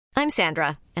I'm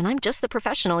Sandra, and I'm just the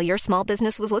professional your small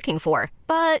business was looking for.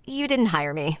 But you didn't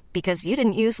hire me because you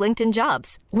didn't use LinkedIn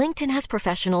Jobs. LinkedIn has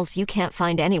professionals you can't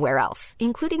find anywhere else,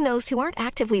 including those who aren't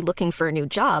actively looking for a new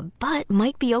job, but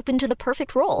might be open to the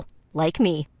perfect role, like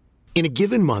me. In a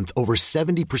given month, over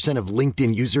 70% of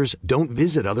LinkedIn users don't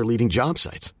visit other leading job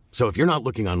sites. So if you're not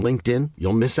looking on LinkedIn,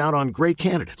 you'll miss out on great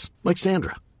candidates like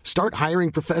Sandra. Start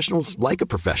hiring professionals like a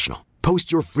professional.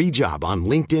 Post your free job on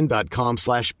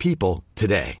linkedin.com/people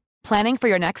today. Planning for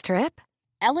your next trip?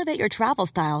 Elevate your travel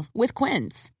style with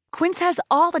Quince. Quince has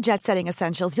all the jet-setting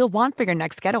essentials you'll want for your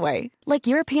next getaway, like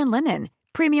European linen,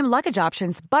 premium luggage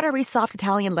options, buttery soft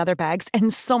Italian leather bags,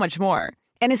 and so much more.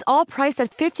 And is all priced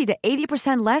at 50 to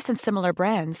 80% less than similar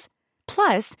brands.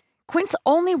 Plus, Quince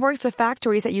only works with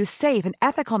factories that use safe and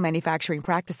ethical manufacturing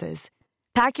practices.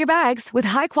 Pack your bags with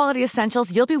high-quality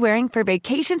essentials you'll be wearing for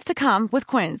vacations to come with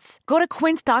Quince. Go to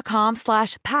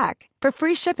quince.com/pack for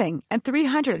free shipping and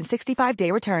 365-day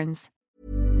returns.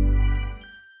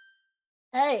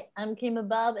 Hey, I'm Kima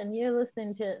Bob, and you're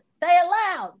listening to Say It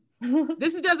Loud.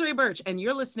 This is Desiree Birch, and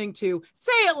you're listening to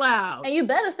Say It Loud. And you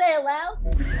better say it loud.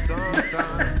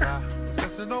 Sometimes I'm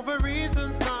obsessing over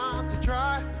reasons not to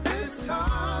try. This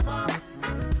time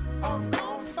I'm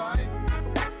gonna fight.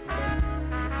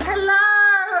 Hello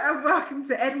and welcome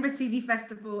to Edinburgh TV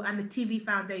Festival and the TV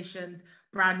Foundation's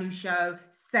brand new show,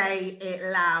 Say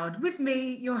It Loud. With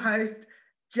me, your host,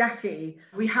 Jackie.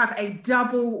 We have a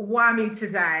double whammy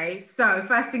today. So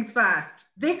first things first,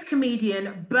 this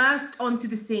comedian burst onto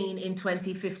the scene in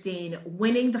 2015,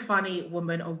 winning the Funny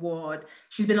Woman Award.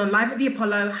 She's been on Live at the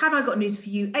Apollo, Have I Got News for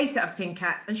You, 8 out of 10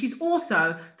 Cats, and she's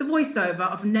also the voiceover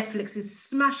of Netflix's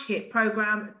smash hit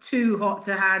program, Too Hot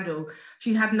to Handle.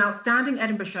 She had an outstanding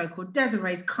Edinburgh show called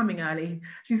Desiree's Coming Early.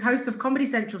 She's host of Comedy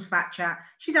Central's Fat Chat.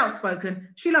 She's outspoken.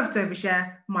 She loves to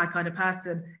overshare. My kind of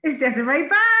person. It's Desiree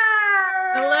Birch.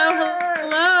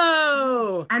 Hello.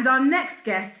 And our next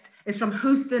guest is from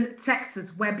Houston,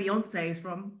 Texas, where Beyonce is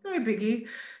from. No biggie.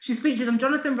 She's featured on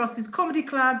Jonathan Ross's Comedy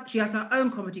Club. She has her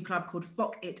own comedy club called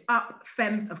Fuck It Up,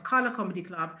 Femmes of Colour Comedy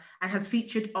Club, and has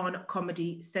featured on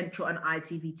Comedy Central and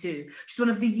ITV2. She's one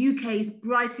of the UK's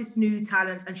brightest new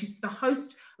talents, and she's the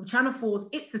host of Channel 4's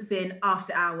It's a Sin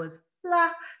After Hours.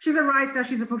 Blah. She's a writer,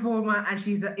 she's a performer, and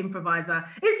she's an improviser.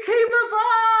 It's Kima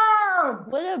Bob!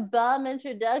 What a bomb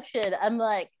introduction. I'm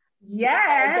like, yeah,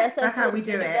 I guess that's how we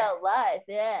do it. About life,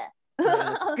 yeah.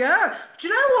 Yes. Girl, do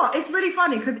you know what? It's really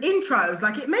funny because intros,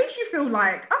 like, it makes you feel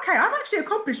like, okay, I've actually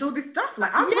accomplished all this stuff.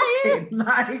 Like, I'm rocking.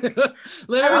 Like,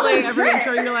 literally every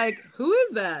intro, you're like, who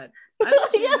is that? I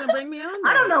thought she was gonna bring me on.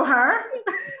 I don't know her.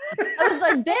 I was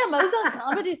like, damn, I was on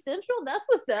Comedy Central. That's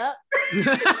what's up.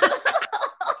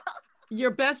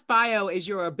 Your best bio is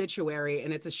your obituary,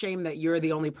 and it's a shame that you're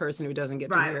the only person who doesn't get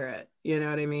to hear it. You know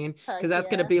what I mean? Because that's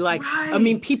going to be like, I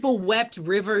mean, people wept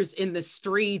rivers in the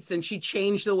streets, and she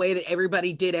changed the way that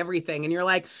everybody did everything. And you're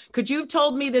like, could you have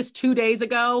told me this 2 days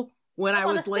ago when I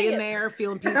was laying there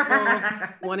feeling peaceful,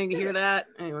 wanting to hear that?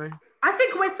 Anyway. I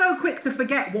think we're so quick to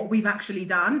forget what we've actually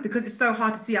done because it's so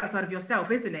hard to see outside of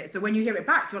yourself, isn't it? So when you hear it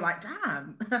back, you're like,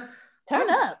 damn. Turn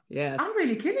up. Yes. I'm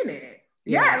really killing it.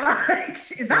 Yeah, like,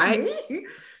 is that me?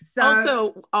 So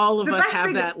also, all of us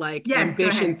have that like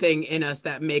ambition thing in us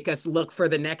that make us look for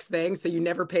the next thing. So you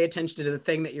never pay attention to the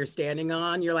thing that you're standing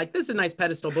on. You're like, this is a nice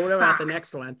pedestal, but what about the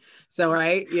next one? So,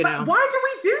 right, you know. Why do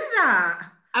we do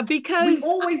that? Because we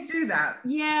always do that.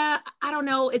 Yeah, I don't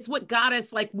know. It's what got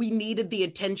us, like, we needed the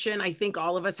attention. I think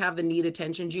all of us have the need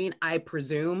attention gene, I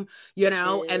presume, you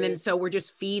know, and then so we're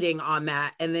just feeding on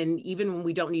that. And then even when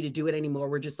we don't need to do it anymore,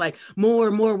 we're just like, more,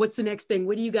 what's the next thing?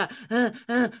 What do you got?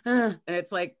 And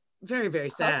it's like, very, very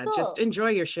sad. Just enjoy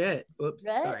your shit. Oops,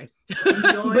 sorry.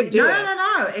 No.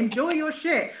 Enjoy your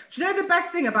shit. Do you know the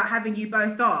best thing about having you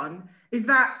both on is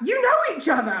that you know each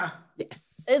other?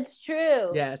 Yes. It's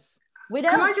true. Yes. Can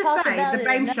I just say, the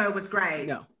BAME show was great.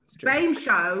 No, it's true. BAME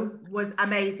show was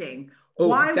amazing. Oh,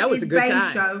 Why that was a good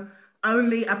time. Show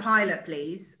only a pilot,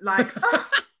 please? Like,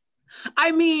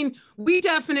 I mean, we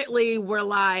definitely were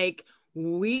like,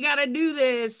 we got to do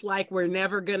this. Like, we're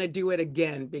never going to do it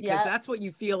again, because that's what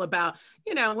you feel about,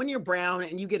 you know, when you're brown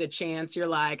and you get a chance, you're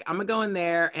like, I'm gonna go in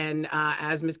there and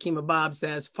as Miss Kima Bob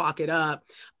says, fuck it up.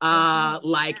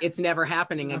 Like it's never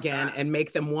happening again and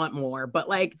make them want more. But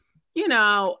like, you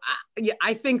know,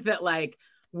 I think that like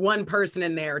one person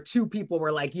in there, two people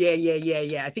were like,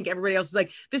 yeah. I think everybody else was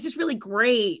like, this is really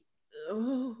great.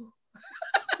 Oh.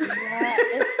 Yeah,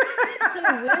 it's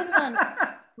a weird one.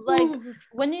 Like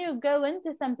when you go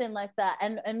into something like that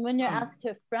and when you're asked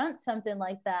to front something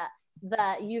like that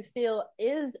you feel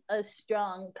is a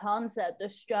strong concept, a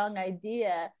strong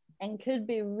idea and could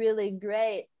be really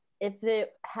great, if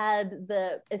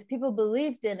if people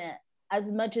believed in it as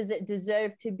much as it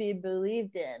deserved to be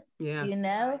believed in, you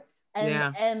know?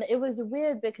 And it was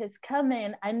weird because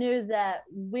coming, I knew that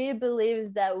we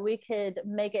believed that we could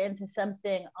make it into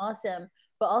something awesome,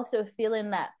 but also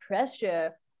feeling that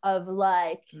pressure of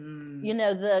like, you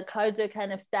know, the cards are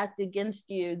kind of stacked against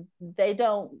you. They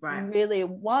don't really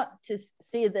want to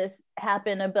see this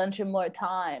happen a bunch of more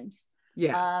times.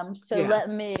 Let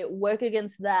me work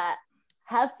against that,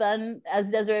 have fun, as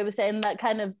Desiree was saying, that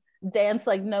kind of dance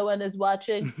like no one is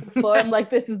watching, perform like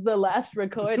this is the last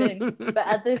recording, but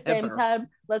at the same time,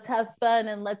 let's have fun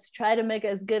and let's try to make it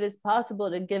as good as possible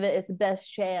to give it its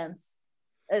best chance.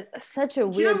 It's such a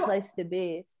weird place to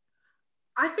be.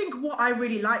 I think what I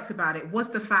really liked about it was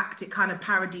the fact it kind of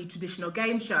parodied traditional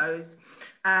game shows.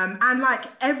 And like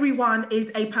everyone is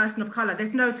a person of color.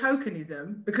 There's no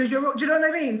tokenism because do you know what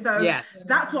I mean? So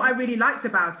that's what I really liked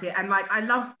about it. And like, I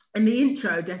love in the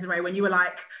intro, Desiree, when you were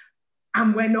like,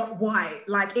 and we're not white,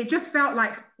 like it just felt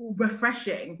like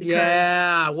refreshing.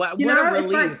 Because, what a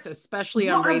release, like, especially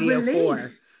on Radio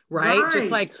 4. Right?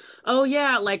 Just like, oh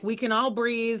yeah, like we can all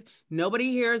breathe.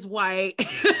 Nobody here is white.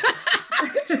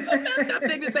 Just a messed up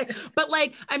thing to say. But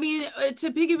like, I mean,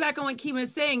 to piggyback on what Kima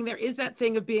is saying, there is that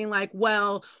thing of being like,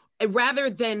 well, rather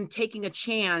than taking a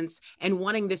chance and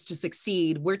wanting this to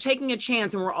succeed, we're taking a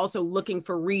chance and we're also looking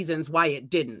for reasons why it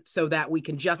didn't, so that we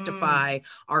can justify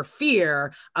our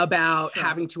fear about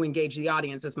having to engage the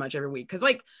audience as much every week. Because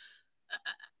like,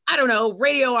 I don't know,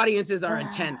 radio audiences are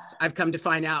intense, I've come to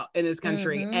find out in this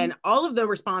country. And all of the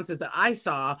responses that I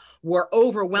saw were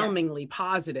overwhelmingly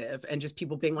positive, and just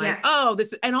people being like, oh,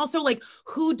 this, and also like,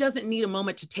 who doesn't need a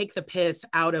moment to take the piss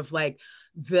out of like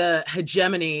the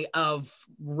hegemony of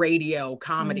radio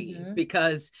comedy,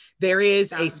 because there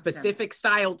is a specific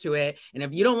style to it. And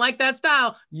if you don't like that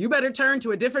style, you better turn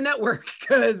to a different network,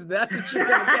 because that's what you're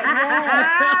gonna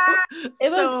get. It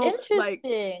was interesting.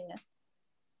 Like,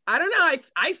 I don't know.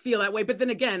 I feel that way. But then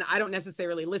again, I don't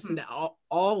necessarily listen to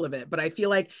all of it, but I feel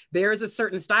like there's a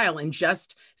certain style, and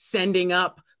just sending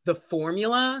up the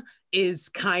formula is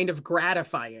kind of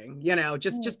gratifying, you know,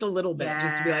 just a little bit,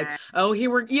 just to be like, oh, here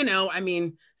we're, you know, I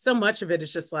mean, so much of it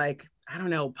is just like, I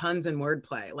don't know, puns and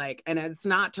wordplay, like, and it's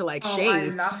not to like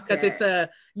shade, because it's a,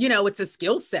 you know, it's a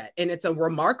skill set, and it's a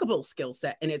remarkable skill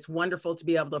set, and it's wonderful to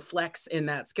be able to flex in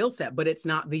that skill set, but it's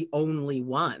not the only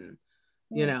one.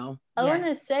 You know, I want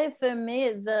to say, for me,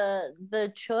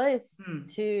 the choice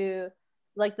to,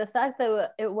 like, the fact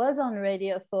that it was on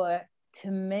Radio 4,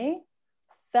 to me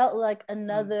felt like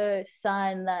another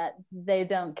sign that they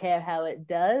don't care how it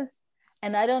does.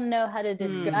 And I don't know how to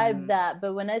describe that,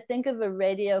 but when I think of a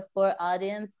Radio 4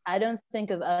 audience, I don't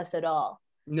think of us at all.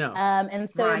 No. And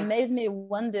so it made me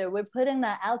wonder, we're putting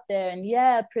that out there, and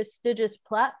prestigious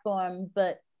platform,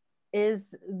 but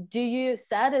do you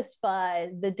satisfy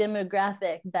the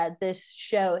demographic that this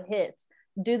show hits?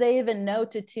 Do they even know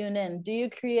to tune in? Do you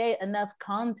create enough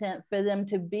content for them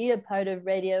to be a part of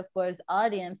Radio 4's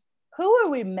audience? Who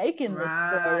are we making this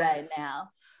for right now?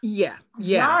 Yeah.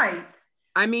 Right.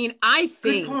 I mean, I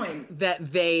think that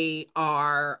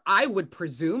I would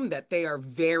presume that they are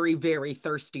very, very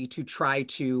thirsty to try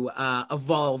to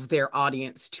evolve their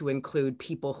audience to include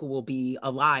people who will be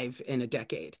alive in a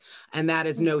decade. And that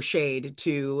is no shade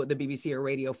to the BBC or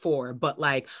Radio 4, but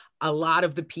like a lot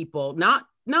of the people, not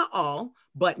all,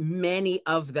 but many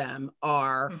of them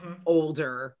are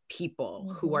older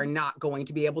people who are not going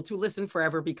to be able to listen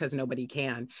forever because nobody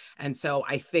can. And so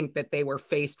I think that they were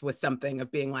faced with something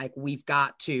of being like, we're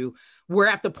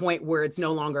at the point where it's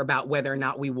no longer about whether or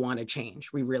not we want to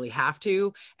change. We really have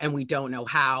to, and we don't know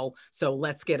how. So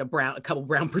let's get a couple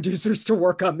brown producers to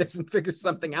work on this and figure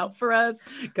something out for us,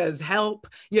 because help,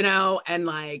 you know, and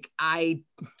like, I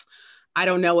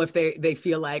don't know if they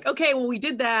feel like, okay, well, we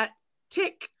did that.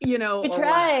 Tick, you know. We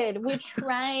tried. It's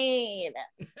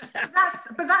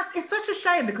such a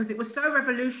shame, because it was so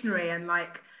revolutionary, and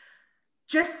like,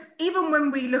 just even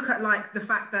when we look at like the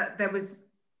fact that there was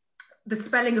the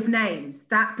spelling of names,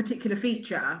 that particular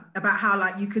feature about how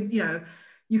like you could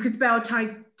spell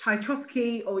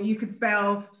Tchaikovsky, or you could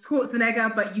spell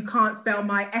Schwarzenegger, but you can't spell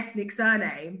my ethnic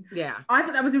surname. Yeah. I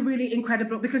thought that was a really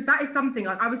incredible, because that is something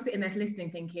like I was sitting there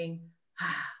listening thinking,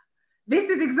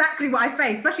 this is exactly what I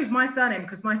face, especially with my surname,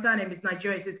 because my surname is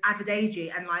Nigerian, so it's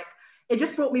Adedeji, and like, it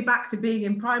just brought me back to being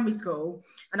in primary school,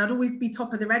 and I'd always be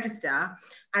top of the register.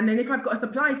 And then if I've got a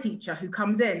supply teacher who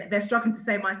comes in, they're struggling to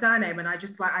say my surname, and I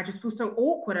just feel so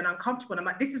awkward and uncomfortable. And I'm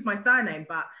like, this is my surname,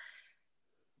 but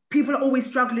people are always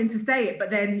struggling to say it. But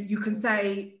then you can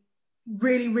say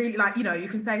really, really, like, you know, you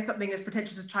can say something as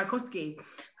pretentious as Tchaikovsky.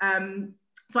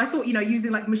 So I thought, you know,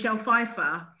 using like Michelle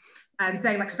Pfeiffer, and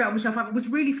saying like spell Michelle Pfeiffer was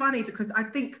really funny because I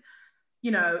think,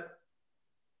 you know,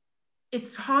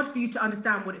 it's hard for you to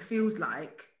understand what it feels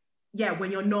like,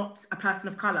 when you're not a person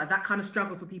of color, that kind of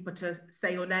struggle for people to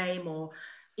say your name. Or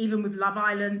even with Love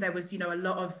Island, there was, you know, a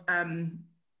lot of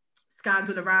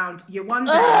scandal around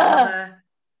Yewande.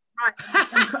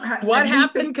 What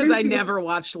happened? Because I never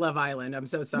watched Love Island. I'm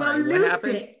so sorry. What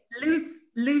happened?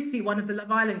 Lucy, one of the Love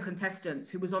Island contestants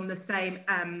who was on the same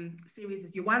series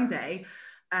as Yewande,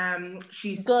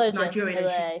 she's gorgeous, Nigerian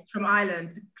and she's from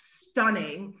Ireland,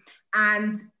 stunning.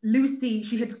 And Lucy,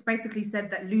 she had basically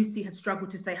said that Lucy had struggled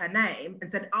to say her name and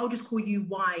said, I'll just call you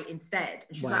Y instead.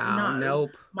 And she's like, no,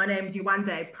 nope. My name's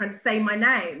Yewande, say my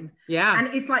name. Yeah.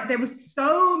 And it's like, there was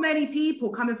so many people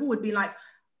coming forward being like,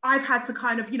 I've had to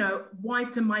kind of, you know,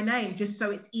 whiten my name just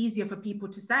so it's easier for people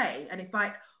to say. And it's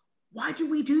like, why do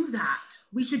we do that?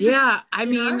 We should I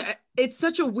mean, it's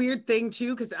such a weird thing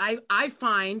too, because I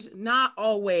find, not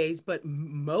always, but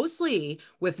mostly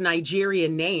with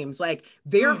Nigerian names, like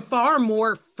they're far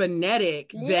more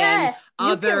phonetic than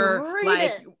other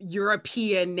like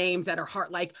European names that are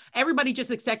hard. Like everybody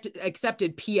just accepted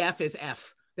PF as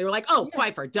F. They were like, oh,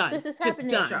 Pfeiffer, done. This is just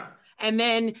happening. Done. Sure. And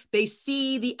then they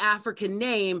see the African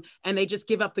name and they just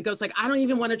give up the ghost. Like, I don't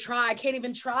even want to try. I can't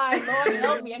even try. Lord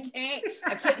help me.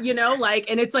 I can't, you know, like,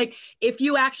 and it's like, if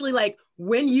you actually like,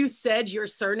 when you said your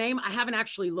surname, I haven't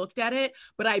actually looked at it,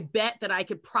 but I bet that I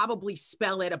could probably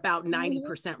spell it about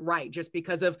 90% right, just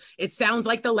because of, it sounds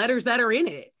like the letters that are in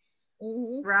it.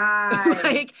 Mm-hmm. Right.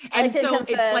 Like, and so confirm.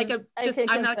 it's like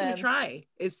I'm not going confirm. to try.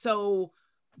 It's so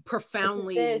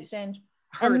profoundly very strange.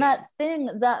 hurting. And that thing,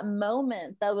 that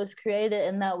moment that was created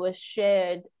and that was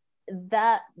shared,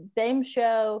 that BAME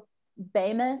show,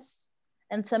 BAMUS,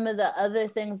 and some of the other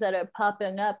things that are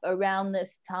popping up around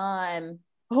this time,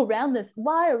 around this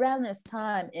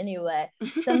time anyway,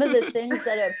 some of the things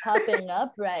that are popping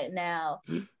up right now,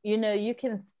 you know, you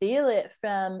can feel it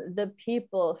from the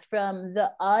people, from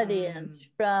the audience,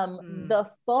 from the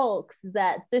folks,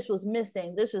 that this was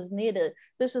missing, this was needed,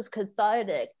 this was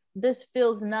cathartic, this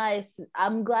feels nice,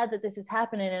 I'm glad that this is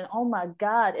happening, and oh my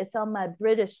God, it's on my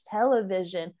British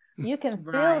television. You can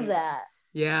feel that.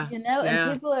 Yeah. You know,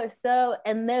 and people are so,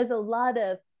 and there's a lot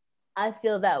of, I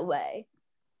feel that way.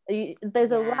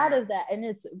 There's a lot of that, and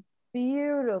it's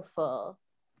beautiful.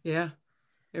 Yeah,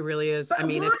 it really is. I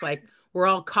mean, it's like we're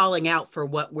all calling out for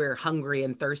what we're hungry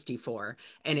and thirsty for.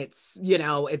 And it's, you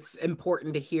know, it's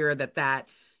important to hear that that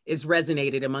is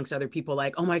resonated amongst other people.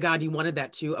 Like, oh my God, you wanted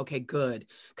that too? Okay, good.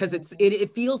 Because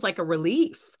it feels like a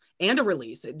relief and a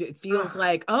release. It feels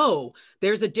like, oh,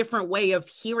 there's a different way of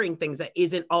hearing things that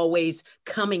isn't always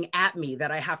coming at me, that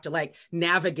I have to like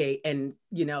navigate and,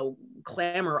 you know,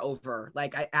 clamor over.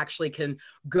 Like I actually can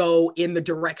go in the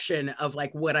direction of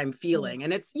like what I'm feeling.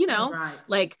 And it's, you know,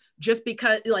 like just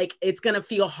because like it's going to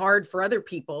feel hard for other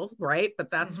people, right?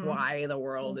 But that's why the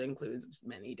world includes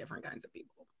many different kinds of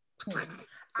people.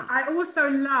 I also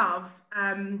love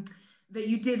that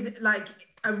you did like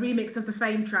a remix of the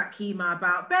Fame track Kima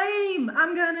about BAME,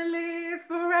 I'm gonna live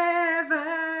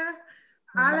forever.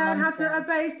 I learned how to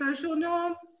obey social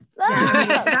norms. Yeah, I mean,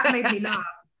 that made me laugh.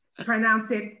 Pronounce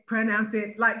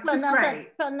it, like just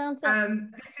great.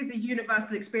 This is a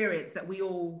universal experience that we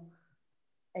all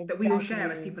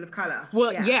share as people of color.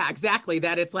 Well, yeah, exactly.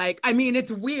 That it's like, I mean,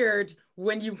 it's weird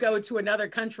when you go to another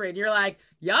country and you're like,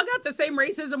 y'all got the same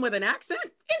racism with an accent?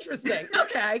 Interesting.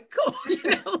 Okay, cool.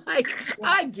 You know, like,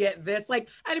 I get this. Like,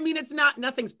 I mean,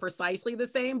 nothing's precisely the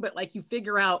same, but like you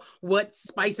figure out what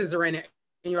spices are in it.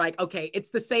 And you're like, okay, it's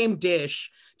the same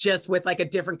dish, just with like a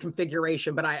different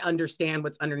configuration, but I understand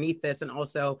what's underneath this. And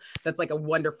also that's like a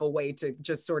wonderful way to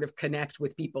just sort of connect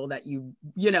with people that you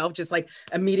know, just like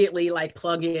immediately like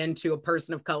plug into a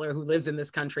person of color who lives in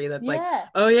this country. That's like,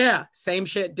 oh yeah, same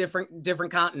shit, different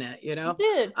continent, you know?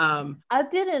 Dude, I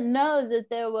didn't know that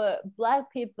there were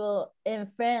Black people in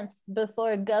France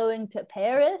before going to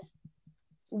Paris,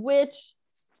 which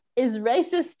is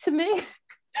racist to me.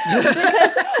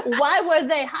 Because why were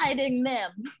they hiding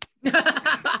them?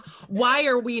 Why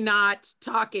are we not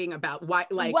talking about why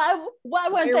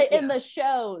weren't they in the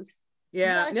shows?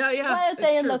 Yeah, why aren't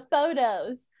they in the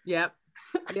photos? Yep.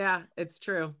 Yeah, it's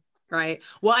true. Right.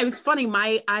 Well, it was funny.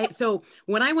 So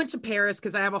when I went to Paris,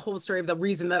 because I have a whole story of the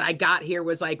reason that I got here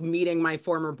was like meeting my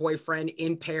former boyfriend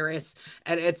in Paris.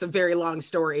 And it's a very long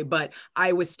story, but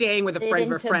I was staying with a friend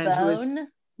of a friend who was,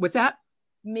 what's that?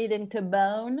 meeting to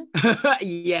bone?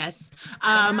 Yes.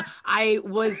 I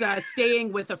was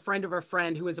staying with a friend of a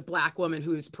friend who is a Black woman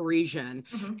who is Parisian.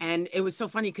 And it was so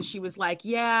funny because she was like,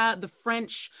 yeah, the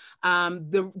French,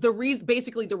 the reason,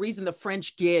 basically the reason the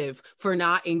French give for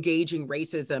not engaging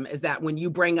racism is that when you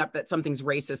bring up that something's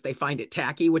racist, they find it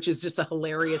tacky, which is just a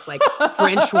hilarious, like,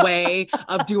 French way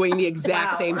of doing the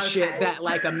exact same shit that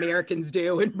like Americans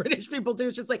do and British people do.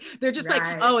 It's just like, they're just like,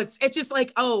 oh, it's just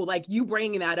like, oh, like you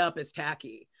bringing that up is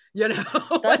tacky. You know,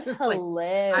 that's it's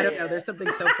hilarious. Like, I don't know. There's something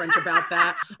so French about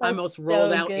that. I almost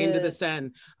rolled out into the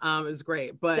Seine. It was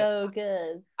great, but so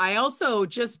good. I also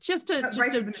just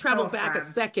to travel back a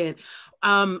second.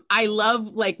 I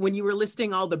love, like, when you were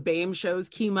listing all the BAME shows,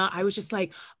 Kima, I was just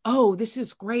like, oh, this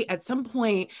is great. At some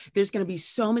point, there's going to be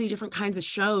so many different kinds of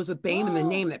shows with BAME in the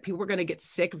name that people are going to get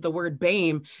sick of the word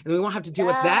BAME, and we won't have to deal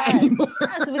with that anymore.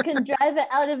 Yes, we can drive it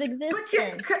out of existence.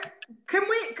 Can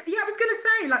we? Yeah, I was going to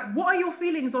say, like, what are your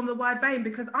feelings on the word BAME?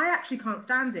 Because I actually can't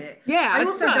stand it. Yeah, I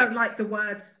also don't like the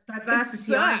word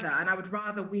diversity either, and I would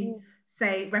rather we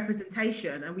say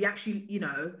representation, and we actually, you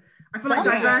know, I feel like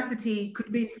diversity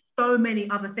could mean so many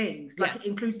other things. Like it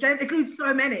includes gender, it includes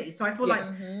so many. So I feel like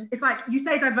it's like you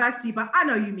say diversity, but I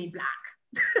know you mean Black.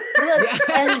 Look,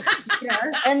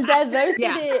 and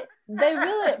diversity,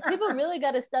 people really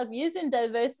got to stop using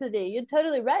diversity. You're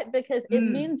totally right, because it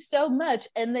means so much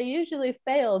and they usually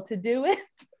fail to do it.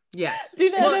 Yes. Do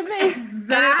you know what I mean?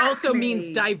 Exactly. And it also means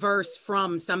diverse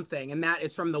from something, and that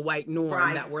is from the white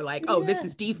norm that we're like, oh, this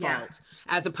is default,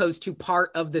 as opposed to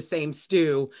part of the same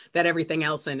stew that everything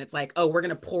else in. It's like, oh, we're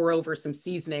gonna pour over some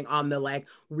seasoning on the like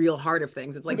real heart of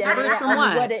things. It's like, diverse from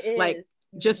what like,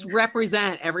 just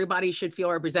represent. Everybody should feel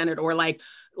represented, or like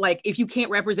if you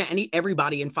can't represent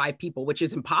everybody in 5 people, which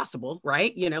is impossible,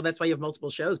 right? You know, that's why you have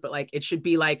multiple shows, but like it should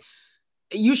be like,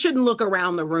 you shouldn't look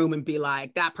around the room and be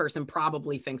like, that person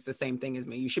probably thinks the same thing as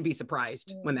me. You should be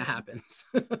surprised when that happens.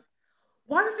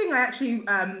 One thing I actually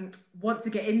want to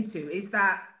get into is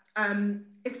that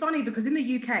it's funny because in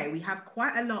the UK, we have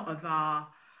quite a lot of our,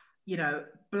 you know,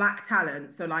 Black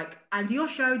talent. So like Andy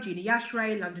Osho, Gina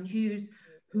Yashray, London Hughes,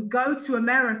 who go to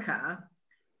America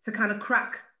to kind of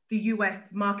crack the US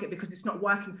market because it's not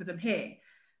working for them here.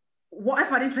 What I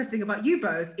find interesting about you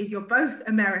both is you're both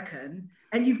American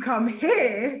and you've come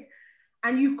here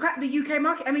and you've cracked the UK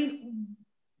market. I mean,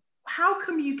 how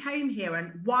come you came here,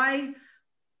 and why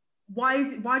do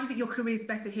you think your career is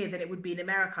better here than it would be in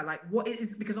America? Like, what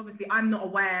is, because obviously I'm not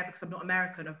aware, because I'm not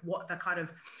American, of what the kind of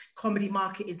comedy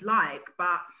market is like,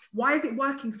 but why is it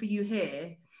working for you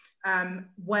here,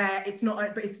 where it's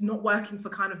not, but it's not working for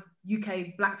kind of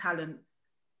UK Black talent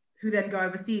who then go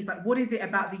overseas? Like, what is it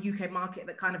about the UK market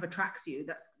that kind of attracts you?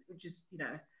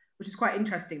 Which is quite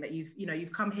interesting that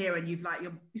you've come here and you're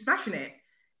smashing it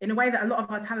in a way that a lot of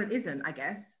our talent isn't, I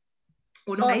guess,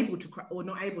 or not able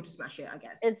to smash it, I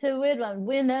guess. It's a weird one.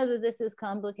 We know that this is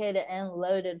complicated and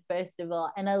loaded, first of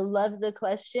all, and I love the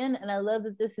question, and I love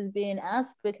that this is being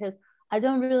asked, because I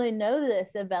don't really know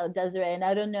this about Desiree, and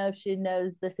I don't know if she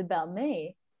knows this about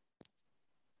me.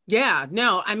 Yeah,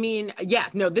 no, I mean,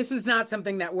 this is not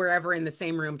something that we're ever in the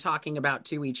same room talking about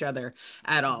to each other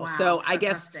at all. Wow, so I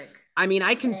guess, I mean,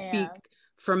 I can speak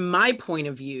from my point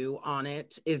of view on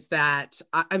it, is that,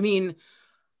 I mean,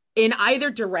 in either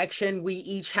direction, we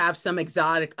each have some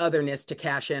exotic otherness to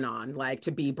cash in on, like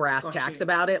to be brass tacks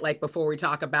about it. Like before we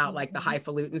talk about like the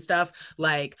highfalutin stuff,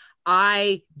 like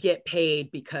I get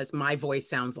paid because my voice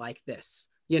sounds like this.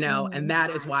 You know, and that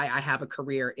is why I have a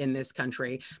career in this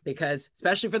country, because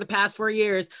especially for the past 4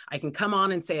 years, I can come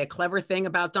on and say a clever thing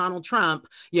about Donald Trump,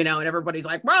 you know, and everybody's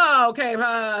like, bro, okay,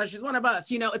 she's one of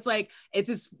us. You know, it's like,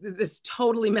 it's this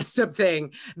totally messed up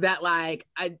thing that like,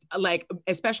 I like,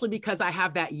 especially because I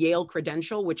have that Yale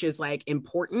credential, which is like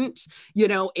important, you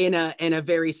know, in a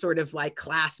very sort of like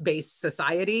class-based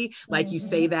society. Like you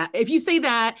say that, if you say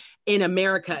that in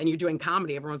America and you're doing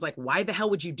comedy, everyone's like, why the hell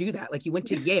would you do that? Like you went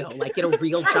to Yale, like get a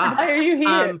real job. Why are you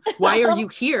here? Why are you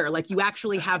here? Like you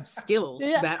actually have skills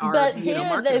that are, but you know,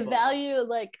 marketable. They value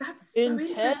like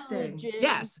intelligence.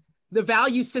 Yes. The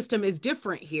value system is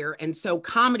different here. And so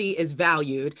comedy is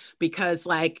valued because,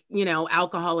 like, you know,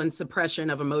 alcohol and suppression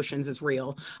of emotions is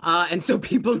real. And so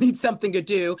people need something to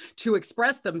do to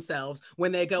express themselves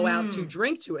when they go out to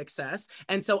drink to excess.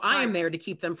 And so I am there to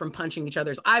keep them from punching each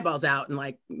other's eyeballs out and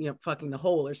like, you know, fucking the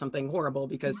hole or something horrible,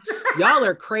 because y'all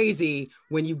are crazy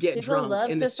when you get people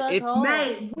drunk. In this, it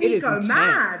is intense.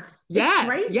 Mad.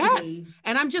 Yes.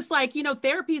 And I'm just like, you know,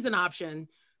 therapy is an option,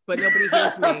 but nobody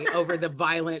hears me over the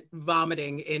violent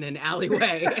vomiting in an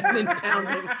alleyway and then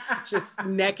pounding, just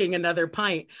necking another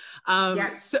pint.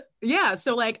 Yeah.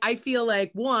 So like, I feel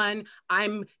like one,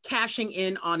 I'm cashing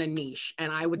in on a niche.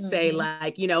 And I would say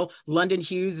like, you know, London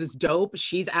Hughes is dope.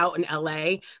 She's out in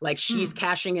LA. Like she's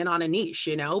cashing in on a niche,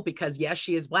 you know, because yes,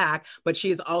 she is Black, but she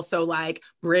is also like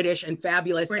British and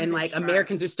fabulous. And like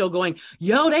Americans are still going,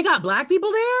 yo, they got Black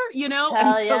people there, you know? Hell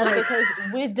and so yeah, like, because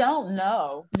we don't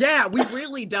know. Yeah, we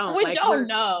really don't. We like, don't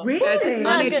know. Really? As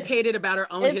uneducated about our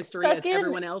own history as fucking,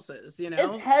 everyone else's, you know?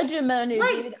 It's hegemony,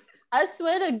 dude. I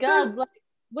swear to God, like,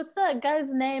 what's that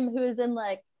guy's name who is in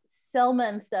like Selma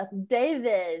and stuff?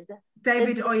 David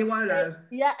Oyelowo.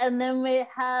 Yeah, and then we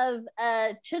have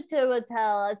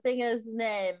Chiwetel, I think his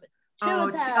name.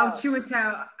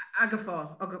 Chiwetel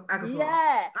Ejiofor.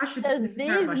 Yeah. So these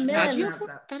men.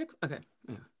 Okay.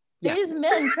 Yeah. These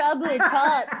men probably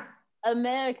taught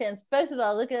Americans. First of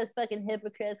all, look at us fucking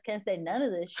hypocrites. Can't say none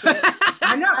of this shit.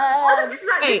 I know.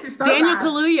 Hey, Daniel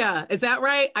Kaluuya, is that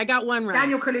right? I got one right.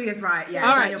 Daniel Kaluuya's right. Yeah.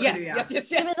 All right. Yes.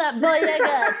 Give me that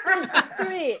Boyega. There's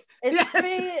three. It's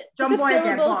three. John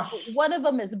Boyega. One of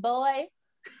them is boy.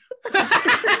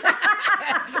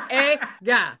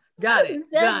 Got it.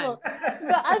 Done.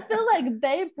 But I feel like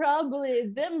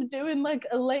them doing like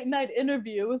a late night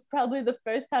interview was probably the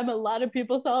first time a lot of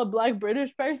people saw a Black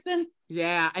British person.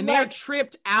 Yeah, and they're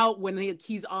tripped out when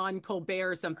he's on Colbert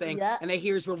or something, and they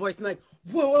hear his real voice and they're like,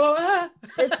 whoa.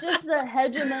 It's just the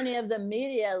hegemony of the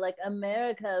media, like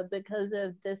America, because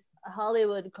of this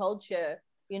Hollywood culture.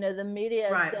 You know, the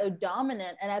media is so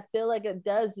dominant, and I feel like it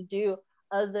does do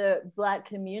other Black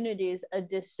communities a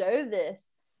disservice,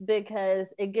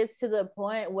 because it gets to the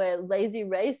point where lazy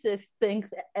racist thinks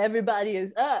everybody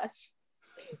is us.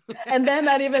 And they're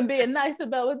not even being nice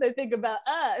about what they think about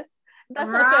us. That's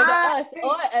not fair to us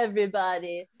or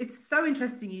everybody. It's so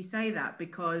interesting you say that,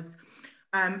 because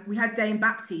we had Dane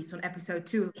Baptiste on episode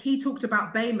 2. He talked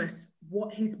about BAMUS,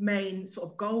 what his main sort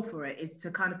of goal for it is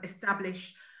to kind of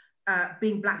establish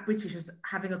being Black British as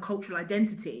having a cultural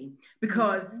identity.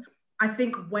 Because I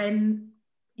think when,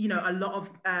 you know, a lot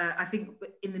of, I think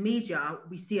in the media,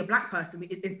 we see a Black person, we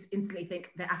instantly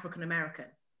think they're African-American.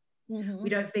 We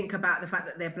don't think about the fact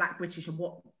that they're Black British and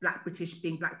what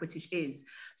being Black British is.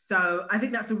 So I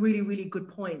think that's a really, really good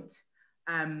point,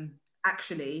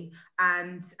 actually.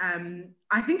 And I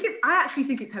actually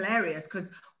think it's hilarious, because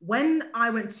when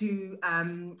I went to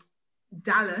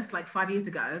Dallas like 5 years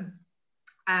ago,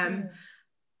 I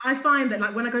find that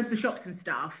like when I go to the shops and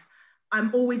stuff,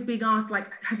 I'm always being asked,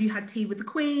 like, have you had tea with the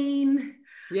Queen?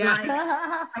 Yeah. Like,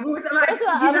 I'm always like,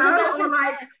 you know, or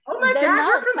like, oh my God,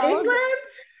 you're from England?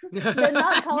 They're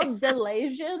not called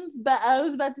Delasians, but I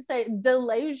was about to say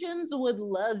Delasians would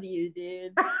love you,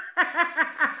 dude.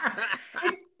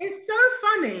 It's so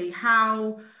funny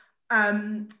how,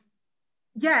 the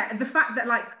fact that,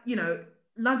 like, you know,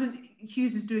 London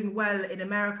Hughes is doing well in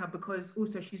America because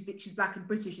also she's Black and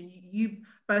British, and you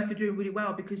both are doing really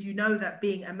well because you know that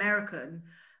being American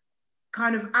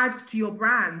kind of adds to your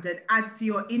brand and adds to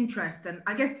your interest. And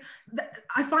I guess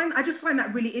I just find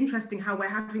that really interesting, how we're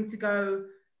having to go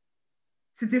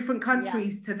to different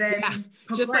countries to then progress.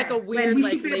 Just like a weird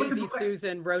like lazy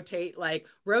Susan rotate the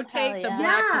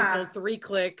Black people 3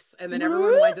 clicks, and then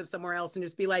everyone winds up somewhere else and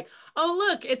just be like, oh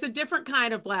look, it's a different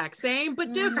kind of Black, same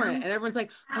but different, and everyone's like,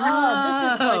 this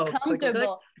is so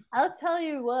comfortable. Click. I'll tell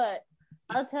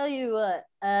you what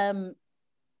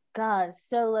God,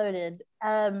 so loaded.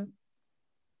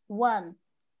 One,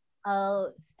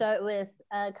 I'll start with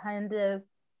kind of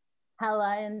how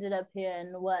I ended up here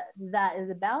and what that is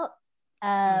about.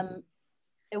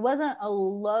 It wasn't a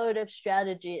load of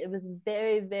strategy. It was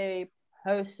very, very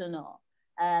personal.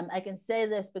 I can say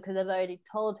this because I've already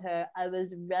told her I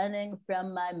was running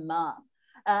from my mom.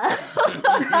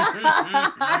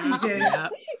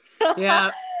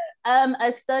 Yeah.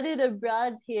 I studied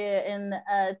abroad here in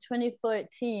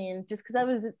 2014 just because I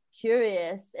was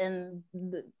curious, and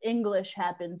the English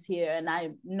happens here, and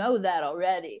I know that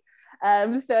already.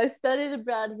 So I studied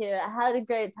abroad here. I had a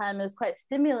great time. It was quite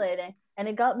stimulating, and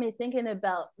it got me thinking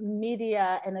about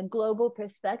media and a global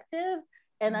perspective.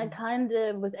 And I kind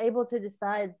of was able to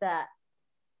decide that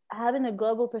having a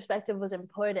global perspective was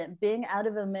important. Being out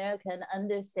of America and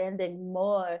understanding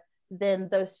more than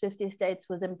those 50 states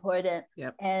was important.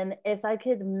 Yep. And if I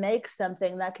could make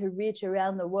something that could reach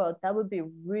around the world, that would be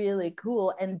really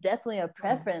cool, and definitely a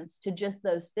preference to just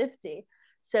those 50.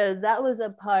 So that was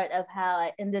a part of how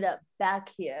I ended up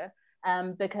back here,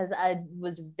 because I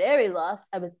was very lost.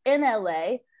 I was in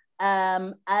LA.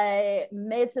 I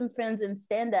made some friends in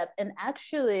stand-up, and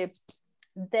actually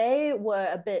they were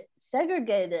a bit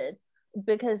segregated,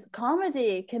 because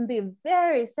comedy can be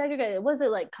very segregated. Was it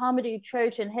like comedy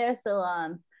church and hair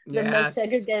salons? the most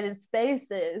segregated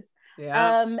spaces.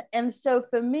 Yeah. And so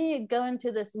for me, going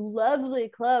to this lovely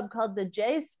club called the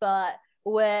J Spot,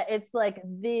 where it's like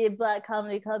the Black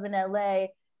comedy club in LA,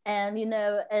 and you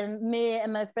know, and me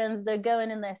and my friends, they're going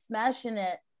and they're smashing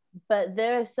it, but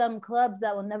there are some clubs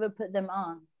that will never put them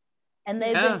on, and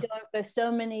they've been going for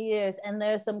so many years, and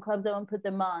there are some clubs that won't put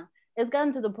them on. It's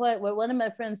gotten to the point where one of my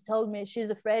friends told me she's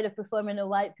afraid of performing to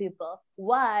white people.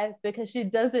 Why? Because she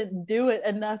doesn't do it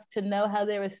enough to know how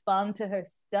they respond to her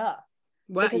stuff.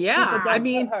 Well, yeah, I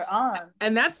mean, her on.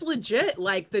 And that's legit.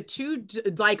 Like the two,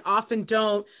 like often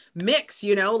don't mix,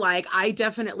 you know, like I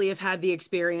definitely have had the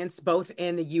experience both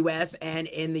in the US and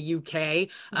in the UK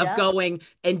of going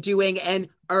and doing an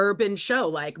urban show.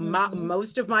 Like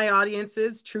most of my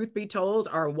audiences, truth be told,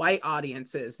 are white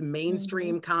audiences,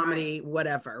 mainstream comedy,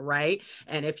 whatever, right?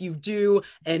 And if you do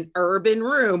an urban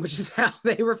room, which is how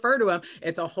they refer to them,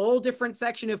 it's a whole different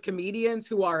section of comedians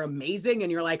who are amazing.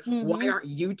 And you're like, why aren't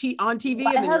you on TV?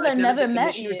 Why and then have like, I never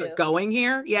met you? Are going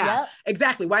here. Yeah,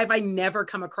 exactly. Why have I never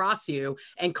come across you?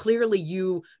 And clearly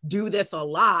you do this a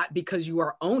lot because you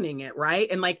are owning it, right?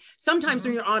 And like sometimes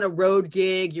when you're on a road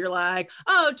gig, you're like,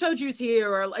 oh, Toju's here,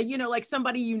 or you know, like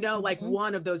somebody, you know, like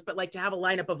one of those, but like to have a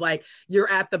lineup of like,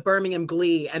 you're at the Birmingham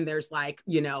Glee and there's like,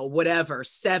 you know, whatever,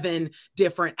 7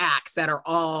 different acts that are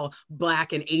all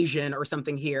Black and Asian or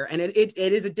something here. And it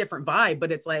is a different vibe,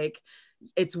 but it's like,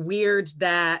 it's weird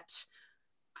that,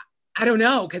 I don't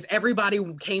know, because everybody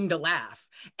came to laugh.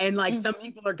 And like some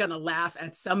people are going to laugh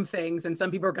at some things and some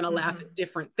people are going to laugh at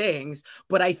different things.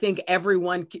 But I think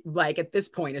everyone, like at this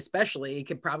point, especially,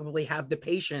 could probably have the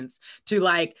patience to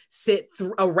like sit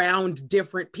around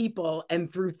different people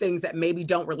and through things that maybe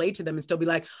don't relate to them and still be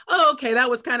like, oh, okay, that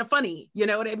was kind of funny. You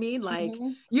know what I mean? Like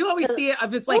you always see it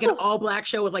if it's like an all Black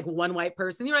show with like one white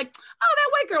person, you're like, oh,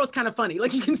 that white girl was kind of funny.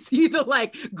 Like you can see the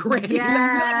like grins.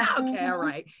 Like, okay, all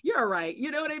right. You're all right. You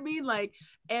know what I mean? Like,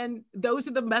 and those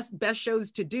are the best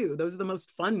shows to do. Those are the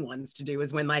most fun ones to do,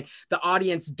 is when like the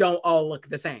audience don't all look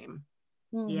the same.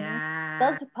 Yeah,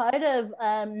 that's part of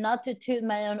not to toot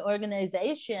my own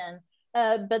organization,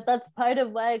 but that's part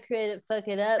of why I created Fuck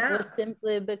It Up, was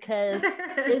simply because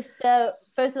it's so,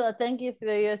 first of all, thank you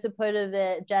for your support of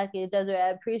it, Jackie, Desiree, I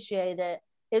appreciate it.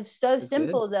 It's so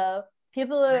simple though.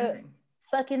 People are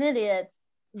fucking idiots.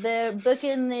 They're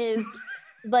booking these,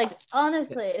 like,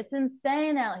 honestly, it's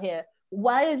insane out here.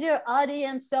 Why is your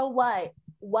audience so white?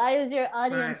 Why is your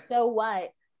audience so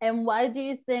white? And why do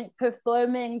you think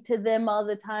performing to them all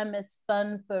the time is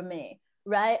fun for me,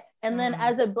 right? And then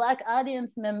as a Black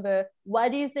audience member, why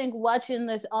do you think watching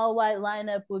this all white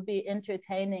lineup would be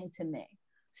entertaining to me?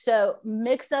 So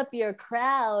mix up your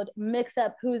crowd, mix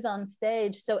up who's on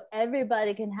stage, so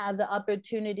everybody can have the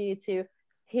opportunity to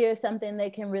hear something they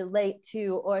can relate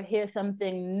to or hear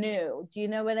something new. Do you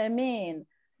know what I mean?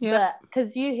 Yeah,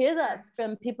 because you hear that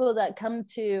from people that come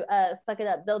to Fuck It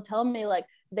Up. They'll tell me like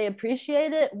they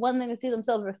appreciate it, one thing to see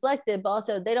themselves reflected, but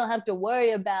also they don't have to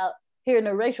worry about hearing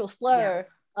a racial slur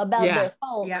about their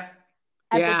folks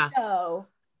at the show.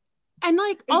 And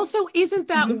like, also, isn't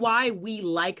that why we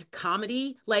like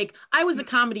comedy? Like, I was a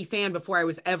comedy fan before I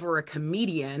was ever a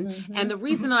comedian. And the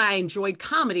reason I enjoyed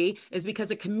comedy is because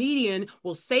a comedian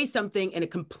will say something in a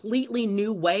completely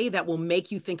new way that will make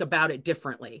you think about it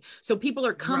differently. So people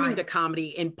are coming to comedy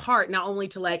in part, not only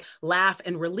to like laugh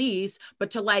and release, but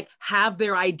to like have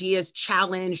their ideas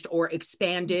challenged or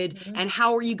expanded. And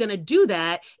how are you going to do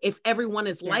that if everyone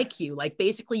is like you? Like,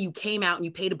 basically, you came out and you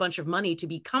paid a bunch of money to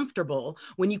be comfortable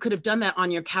when you could have done that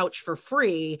on your couch for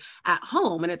free at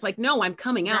home. And it's like, no, I'm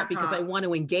coming out because I want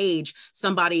to engage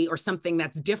somebody or something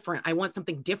that's different. I want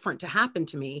something different to happen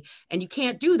to me. And you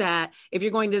can't do that if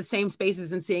you're going to the same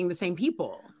spaces and seeing the same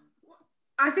people.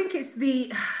 I think it's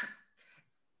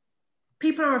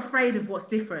people are afraid of what's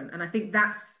different. And I think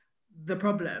that's the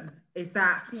problem, is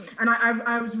that, and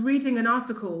I was reading an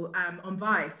article on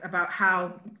Vice about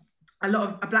how a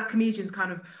lot of Black comedians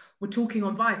kind of were talking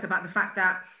on Vice about the fact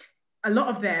that a lot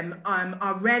of them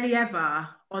are rarely ever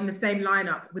on the same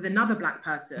lineup with another Black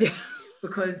person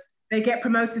because they get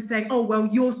promoted saying, oh, well,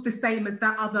 you're the same as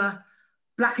that other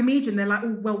Black comedian. They're like,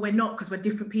 oh, well, we're not, because we're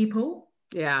different people.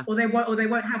 Yeah. Or they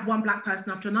won't have one Black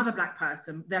person after another Black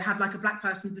person. They'll have like a Black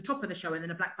person at the top of the show and then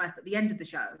a Black person at the end of the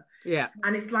show. Yeah.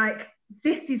 And it's like,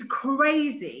 this is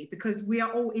crazy because we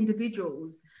are all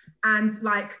individuals. And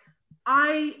like,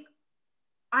 I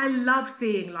love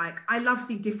seeing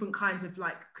different kinds of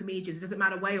like comedians. It doesn't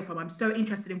matter where you're from. I'm so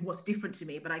interested in what's different to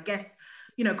me. But I guess,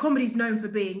 you know, comedy's known for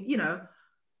being, you know,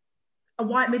 a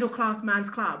white middle-class man's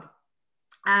club.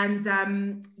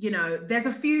 And, you know, there's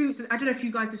a few, so I don't know if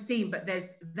you guys have seen, but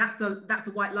that's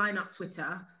a white lineup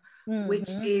Twitter. which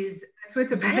is a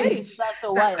Twitter page. That's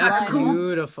a white That's line.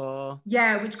 beautiful.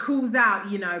 Yeah, which calls out,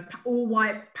 you know, all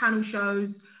white panel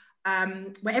shows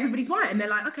where everybody's white, and they're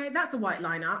like, okay, that's a white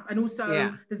lineup. And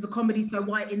also there's the Comedy So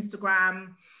White Instagram.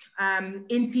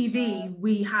 In TV,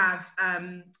 we have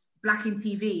Black in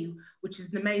TV, which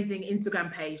is an amazing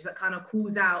Instagram page that kind of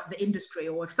calls out the industry,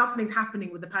 or if something's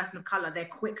happening with the person of color, they're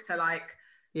quick to like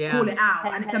call it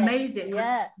out. And it's amazing.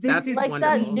 Yeah, that's is like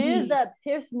wonderful. that dude that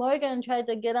Pierce Morgan tried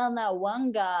to get on that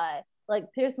one guy.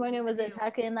 Like Pierce Morgan was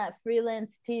attacking that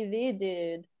freelance TV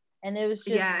dude, and it was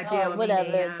just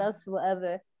whatever. That's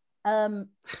whatever.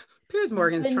 Piers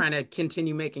Morgan's trying to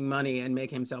continue making money and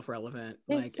make himself relevant.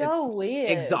 He's like, so it's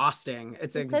weird. Exhausting.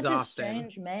 It's He's exhausting. Such a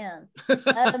strange man.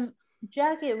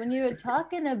 Jackie, when you were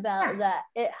talking about that,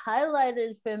 it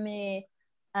highlighted for me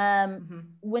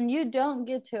when you don't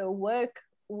get to work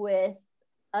with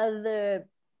other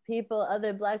people,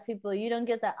 other Black people, you don't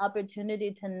get that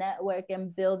opportunity to network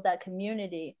and build that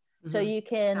community. So you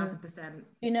can, 1000%.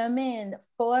 you know what I mean,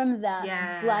 form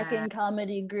that Black in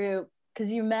comedy group because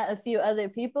you met a few other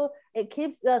people. It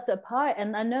keeps us apart,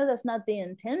 and I know that's not the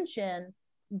intention,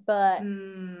 but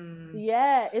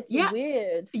it's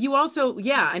weird. You also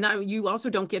you also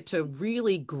don't get to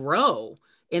really grow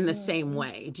in the same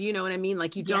way. Do you know what I mean?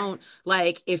 Like you don't,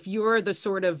 like if you're the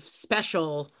sort of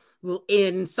special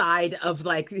inside of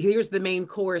like, here's the main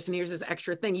course and here's this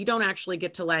extra thing, you don't actually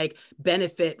get to like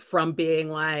benefit from being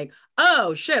like,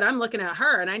 oh shit, I'm looking at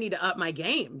her and I need to up my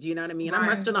game. Do you know what I mean? I'm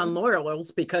resting on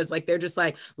laurels because like they're just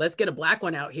like, let's get a Black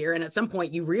one out here. And at some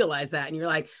point you realize that and you're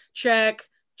like, check.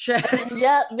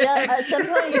 Yeah. At some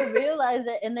point you realize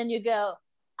it and then you go,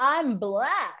 I'm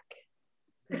Black.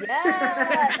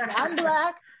 Yes, I'm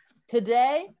Black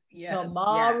today.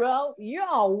 Tomorrow, you're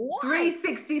white.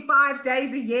 365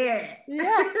 days a year.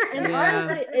 Yeah, and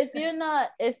honestly,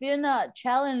 if you're not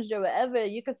challenged or whatever,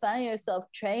 you could find yourself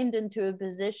trained into a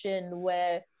position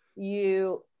where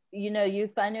you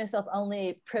find yourself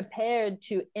only prepared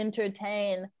to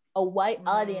entertain a white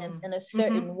audience in a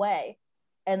certain way,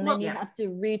 and then you have to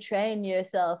retrain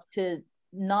yourself to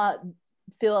not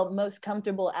feel most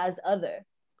comfortable as other.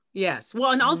 Yes.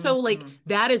 Well, and also like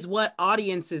that is what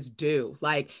audiences do.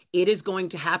 Like it is going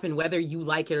to happen whether you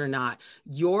like it or not.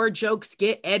 Your jokes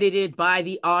get edited by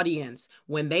the audience.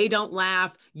 When they don't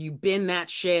laugh, you bend that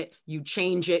shit, you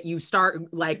change it, you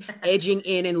start like edging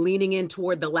in and leaning in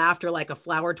toward the laughter like a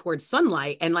flower towards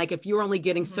sunlight. And like if you're only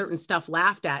getting certain stuff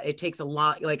laughed at, it takes a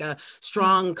lot, like a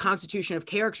strong constitution of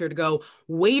character to go,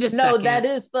 wait a second. No, that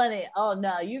is funny. Oh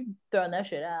no, you've thrown that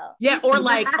shit out. Yeah. Or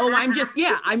like, oh, I'm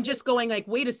just going like,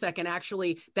 wait a second,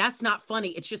 actually, that's not funny.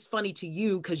 It's just funny to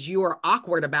you because you are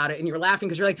awkward about it and you're laughing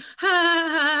because you're like,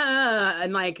 ha,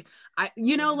 and like,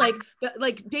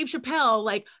 like Dave Chappelle,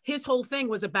 like his whole thing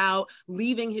was about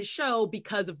leaving his show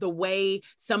because of the way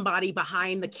somebody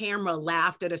behind the camera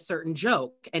laughed at a certain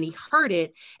joke, and he heard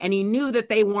it and he knew that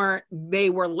they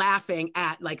were laughing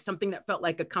at like something that felt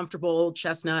like a comfortable old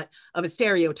chestnut of a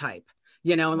stereotype.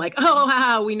 You know, and like, oh,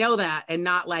 haha, we know that. And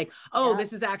not like, oh,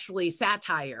 this is actually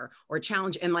satire or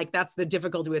challenge. And like, that's the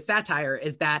difficulty with satire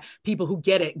is that people who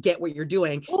get it, get what you're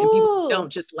doing. And people don't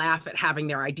just laugh at having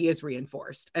their ideas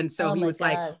reinforced. And so he was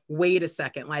like, wait a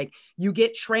second, like you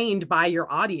get trained by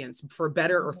your audience for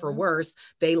better or for worse.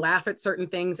 They laugh at certain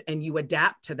things and you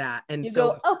adapt to that. And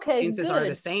so audiences are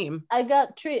the same. I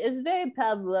got treated. It's very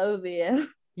Pavlovian.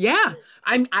 Yeah.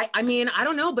 I mean, I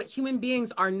don't know, but human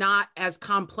beings are not as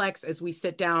complex as we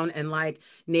sit down and like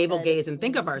navel gaze and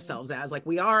think of ourselves as. Like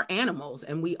we are animals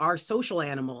and we are social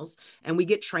animals and we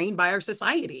get trained by our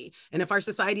society. And if our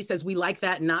society says we like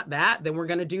that and not that, then we're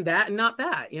going to do that and not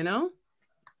that, you know?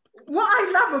 What I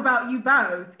love about you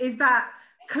both is that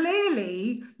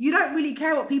clearly you don't really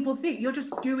care what people think. You're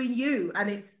just doing you, and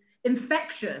it's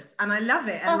infectious, and I love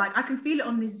it, and like I can feel it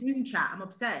on this Zoom chat. I'm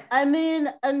obsessed. I mean,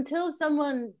 until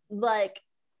someone like,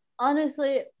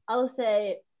 honestly, I'll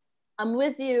say I'm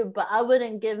with you, but I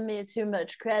wouldn't give me too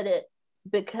much credit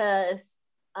because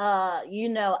I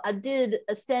did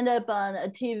a stand-up on a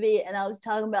TV and I was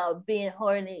talking about being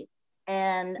horny,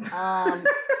 and I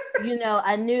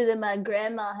knew that my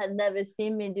grandma had never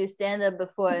seen me do stand-up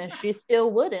before and she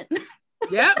still wouldn't.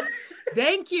 Yep.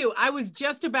 Thank you. I was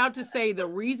just about to say the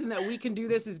reason that we can do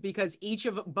this is because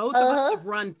both of us have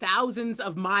run thousands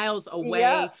of miles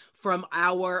away from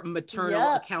our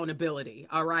maternal accountability.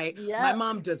 All right. My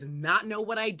mom does not know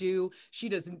what I do.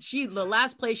 The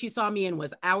last place she saw me in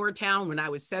was Our Town when I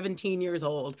was 17 years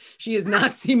old. She has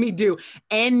not seen me do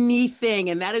anything.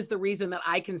 And that is the reason that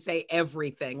I can say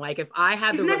everything. Like if I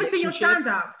had the relationship. Never seen your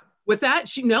stand-up. What's that?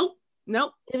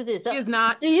 Nope. She is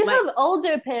not. Do you have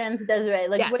older parents, Desiree?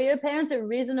 Like, yes. were your parents a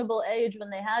reasonable age when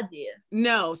they had you?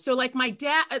 No. So like my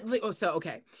dad,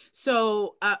 okay.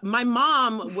 So my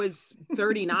mom was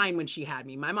 39 when she had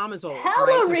me. My mom is old. Hella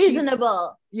right? So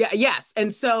reasonable. Yes.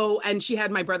 And she had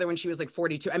my brother when she was like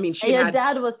 42. I mean, your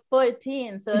dad was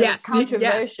 14, so it's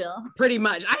controversial. Yes, pretty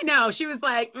much. I know. She was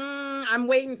like, I'm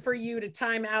waiting for you to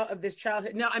time out of this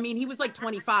childhood. No, I mean, he was like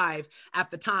 25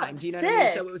 at the time. Do you know what I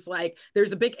mean? So it was like,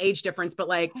 there's a big age difference, but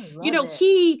like,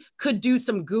 he could do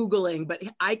some Googling, but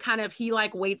he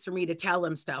like waits for me to tell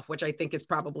him stuff, which I think is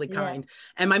probably kind.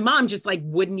 And my mom just like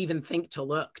wouldn't even think to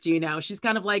look, do you know? She's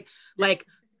kind of like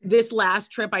this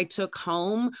last trip I took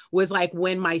home was like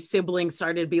when my siblings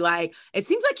started to be like, it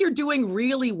seems like you're doing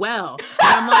really well.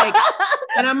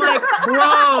 And I'm like,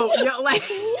 bro, like.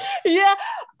 Yeah,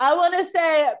 I want to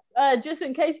say, just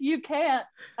in case you can't,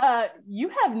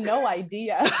 you have no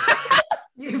idea.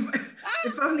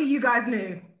 If only you guys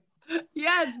knew.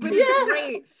 Yes, but it's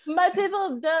great. My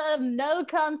people have no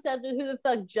concept of who the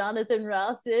fuck Jonathan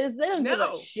Ross is. They don't give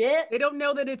a shit. They don't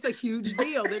know that it's a huge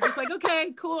deal. They're just like,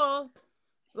 okay, cool.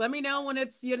 Let me know when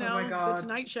it's, the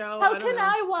Tonight Show. How can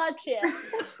I watch it?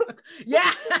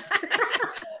 Yeah.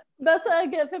 That's what I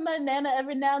get from my Nana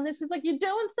every now and then. She's like, you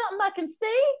doing something I can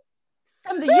see?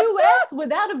 From the US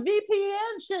without a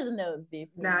VPN? She doesn't know a VPN.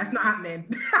 No, it's not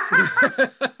happening.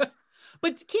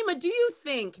 But Kima, do you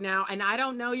think now, and I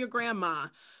don't know your grandma,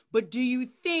 but do you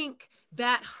think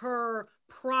that her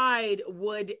pride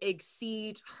would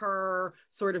exceed her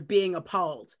sort of being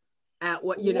appalled at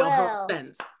what, her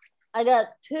sense? I got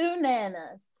two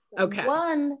Nanas. Okay.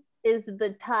 One is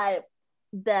the type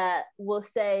that will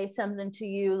say something to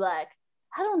you like,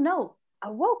 I don't know. I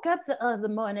woke up the other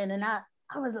morning and I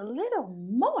was a little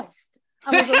moist.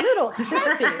 I was a little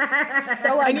happy.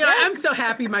 So I'm so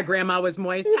happy my grandma was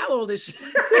moist. How old is she?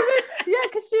 Yeah,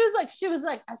 because she was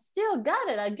like, I still got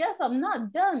it. I guess I'm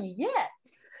not done yet.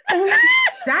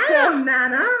 Damn,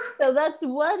 Nana. So that's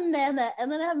one Nana.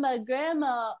 And then I have my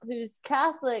grandma who's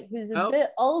Catholic, who's a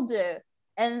bit older,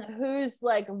 and whose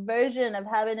like version of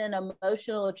having an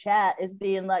emotional chat is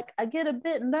being like, I get a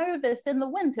bit nervous in the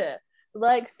winter.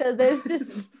 Like, so there's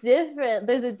just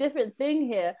there's a different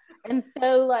thing here. And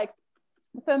so like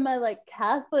for my like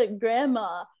Catholic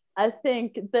grandma, I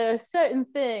think there are certain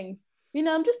things,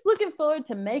 I'm just looking forward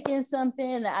to making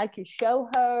something that I could show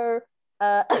her.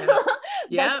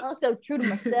 That's also true to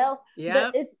myself.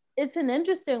 But it's an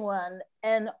interesting one.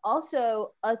 And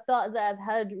also a thought that I've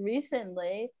had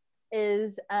recently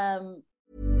is Ryan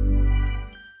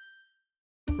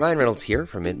Reynolds here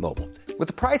from Mint Mobile. With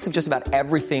the price of just about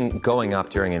everything going up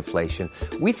during inflation,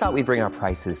 we thought we'd bring our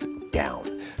prices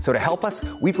down. So to help us,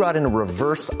 we brought in a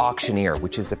reverse auctioneer,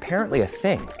 which is apparently a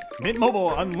thing. Mint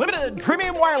Mobile Unlimited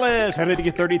Premium Wireless. How to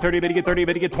get 30, 30, bit to get 30,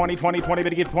 bit to get 20, 20, 20, bit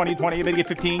to get 20, 20, bit to get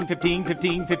 15, 15,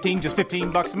 15, 15, just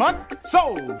 $15 a month?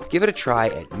 Sold! Give it a try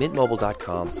at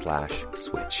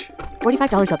mintmobile.com/switch.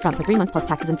 $45 up front for 3 months plus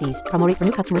taxes and fees. Promo rate for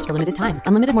new customers for limited time.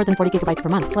 Unlimited more than 40 gigabytes per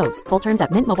month. Slows full terms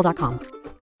at mintmobile.com.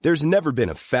 There's never been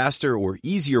a faster or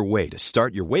easier way to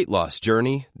start your weight loss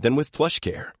journey than with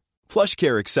PlushCare.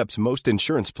 PlushCare accepts most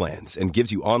insurance plans and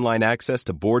gives you online access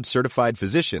to board-certified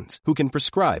physicians who can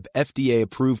prescribe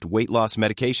FDA-approved weight loss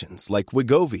medications like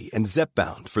Wegovy and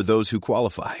Zepbound for those who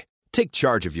qualify. Take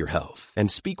charge of your health and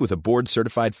speak with a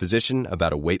board-certified physician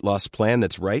about a weight loss plan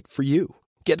that's right for you.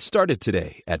 Get started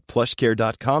today at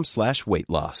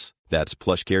plushcare.com/weight-loss. That's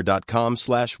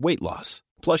plushcare.com/weight-loss.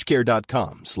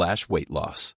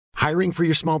 plushcare.com/weight-loss. Hiring for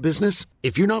your small business?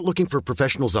 If you're not looking for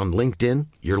professionals on LinkedIn,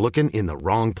 you're looking in the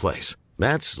wrong place.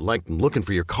 That's like looking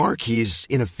for your car keys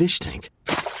in a fish tank.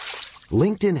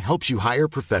 LinkedIn helps you hire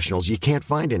professionals you can't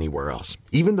find anywhere else,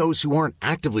 even those who aren't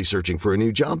actively searching for a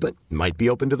new job but might be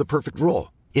open to the perfect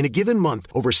role. In a given month,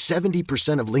 over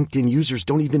 70% of LinkedIn users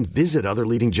don't even visit other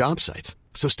leading job sites.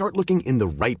 So start looking in the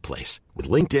right place. With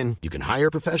LinkedIn, you can hire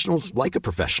professionals like a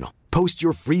professional. Post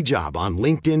your free job on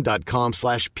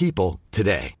linkedin.com/people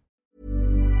today.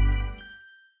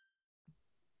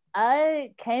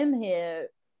 I came here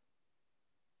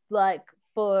like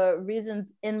for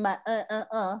reasons in my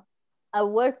I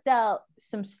worked out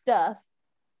some stuff.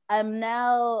 I'm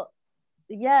now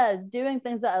doing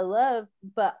things that I love,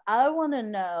 but I want to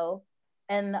know,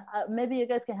 and maybe you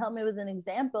guys can help me with an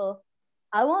example.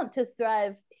 I want to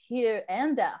thrive here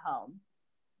and at home.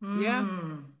 Yeah.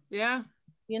 Yeah.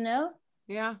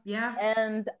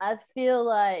 And I feel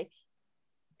like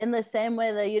in the same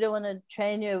way that you don't want to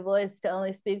train your voice to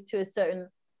only speak to a certain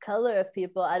color of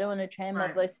people, I don't want to train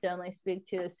my voice to only speak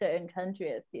to a certain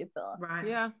country of people. Right.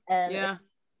 Yeah. And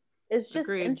it's just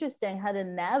interesting how to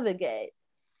navigate.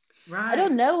 Right. I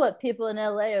don't know what people in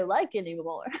LA are like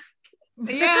anymore.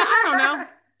 Yeah, I don't know.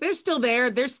 They're still there.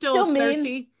 They're still thirsty.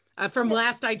 Mean. From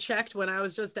last I checked when I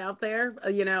was just out there,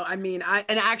 I mean,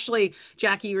 and actually,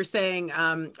 Jackie, you were saying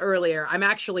earlier, I'm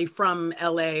actually from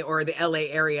LA or the LA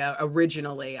area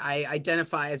originally. I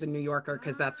identify as a New Yorker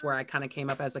because that's where I kind of came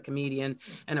up as a comedian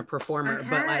and a performer. Okay.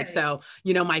 But like, so,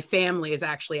 my family is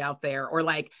actually out there, or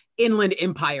like Inland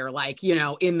Empire, like,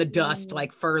 in the dust,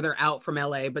 like further out from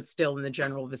LA, but still in the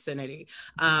general vicinity.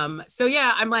 So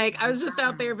yeah, I'm like, I was just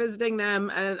out there visiting them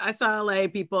and I saw LA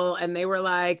people and they were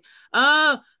like,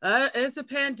 oh, it's a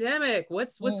pandemic.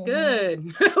 What's good?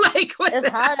 Like, it's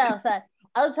hot outside.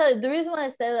 I'll tell you, the reason why I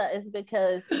say that is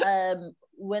because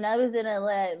when I was in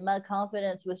LA, my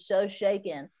confidence was so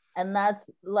shaken. And that's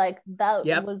like, that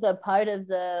was a part of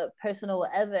the personal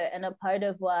whatever, and a part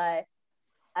of why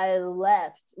I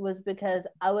left was because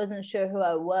I wasn't sure who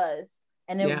I was,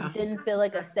 and it didn't feel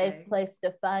like a safe place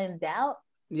to find out.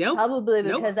 Probably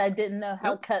because I didn't know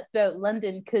how cutthroat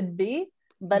London could be,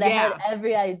 but I had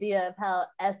every idea of how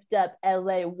effed up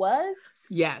LA was.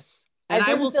 Yes. And I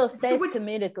didn't feel safe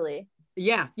comedically.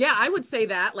 Yeah. I would say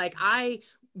that. Like, I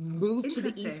moved to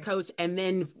the East Coast and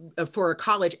then for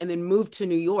college, and then moved to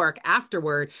New York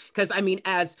afterward. Because I mean,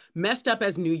 as messed up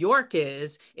as New York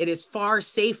is, it is far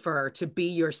safer to be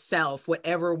yourself,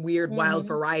 whatever weird, wild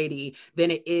variety,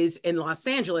 than it is in Los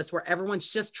Angeles, where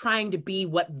everyone's just trying to be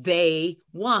what they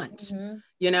want.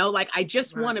 Like, I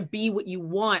just want to be what you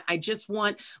want. I just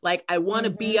want, like, I want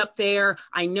to be up there.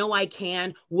 I know I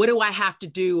can. What do I have to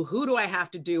do? Who do I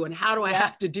have to do? And how do I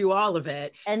have to do all of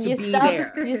it and to you be stop,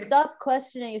 there? You stop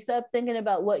questioning. You stop thinking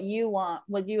about what you want,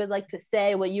 what you would like to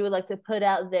say, what you would like to put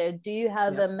out there. Do you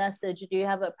have a message? Do you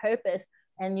have a purpose?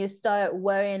 And you start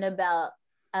worrying about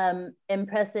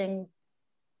impressing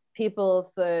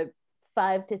people for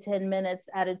 5 to 10 minutes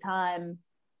at a time.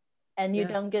 And you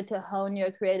don't get to hone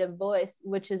your creative voice,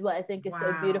 which is what I think is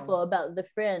so beautiful about the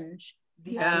Fringe,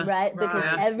 right? Because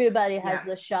everybody has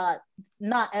the shot.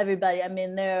 Not everybody. I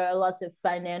mean, there are lots of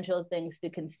financial things to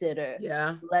consider.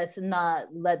 Yeah. Let's not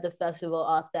let the festival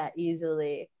off that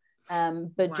easily.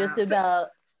 But just about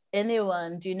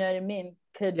anyone, do you know what I mean?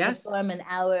 Could perform an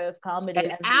hour of comedy.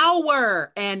 An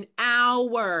hour.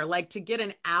 Like, to get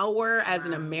an hour as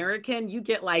an American, you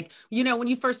get like, when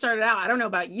you first started out, I don't know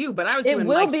about you, but I was doing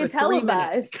mics for 3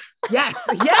 minutes. Yes,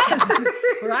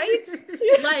 right?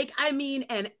 Like, I mean,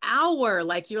 an hour,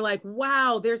 like, you're like,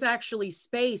 wow, there's actually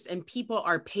space and people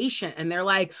are patient. And they're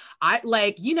like, I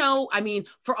mean,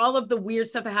 for all of the weird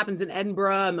stuff that happens in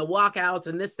Edinburgh and the walkouts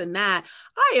and this and that,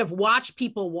 I have watched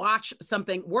people watch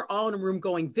something. We're all in a room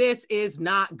going, this is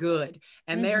not good.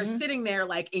 And they're sitting there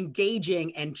like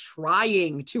engaging and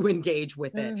trying to engage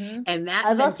with it. And that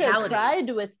I've mentality. also cried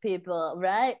with people,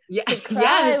 right? Yeah. To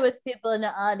cry with people in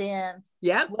the audience.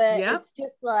 Yep. It's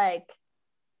just like,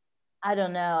 I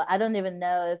don't know. I don't even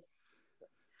know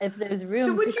if there's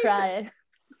room to cry.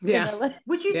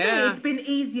 Would you say it's been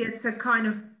easier to kind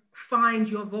of find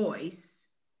your voice,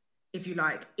 if you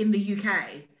like, in the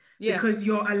UK? Because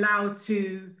you're allowed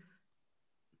to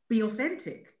be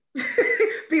authentic.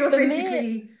 Be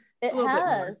authentically. It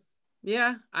has.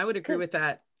 Yeah, I would agree with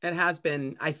that. It has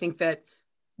been. I think that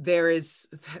there's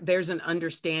an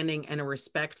understanding and a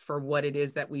respect for what it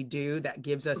is that we do that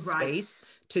gives us space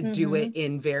to do it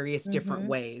in various different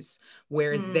ways.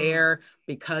 Whereas there,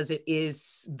 because it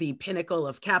is the pinnacle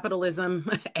of capitalism,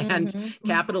 and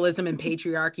capitalism and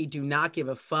patriarchy do not give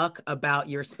a fuck about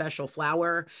your special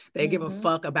flower. They give a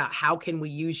fuck about how can we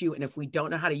use you. And if we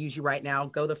don't know how to use you right now,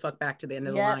 go the fuck back to the end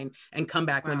of the line and come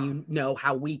back when you know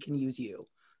how we can use you.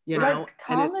 Like,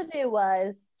 comedy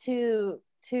wise,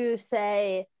 to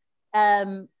say,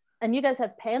 and you guys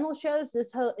have panel shows,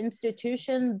 this whole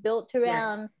institution built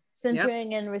around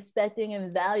centering and respecting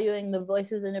and valuing the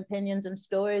voices and opinions and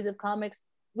stories of comics.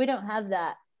 We don't have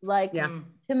that. Like, to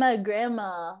my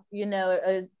grandma,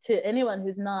 to anyone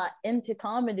who's not into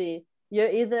comedy,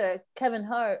 you're either Kevin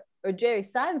Hart or Jerry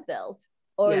Seinfeld,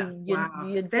 or you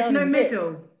there's don't no exist.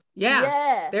 middle.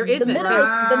 There isn't.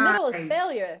 The middle is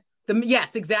failure.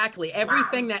 Yes, exactly.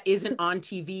 Everything that isn't on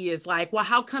TV is like, well,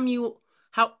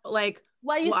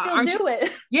 why you still do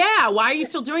it? Yeah, why are you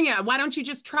still doing it? Why don't you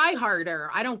just try harder?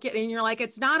 I don't get it. And you're like,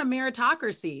 it's not a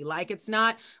meritocracy. Like, it's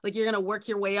not like you're going to work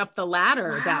your way up the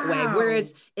ladder that way.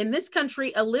 Whereas in this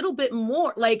country, a little bit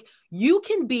more, like, you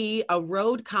can be a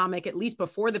road comic, at least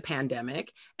before the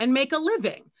pandemic, and make a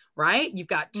living. right? You've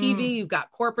got TV, you've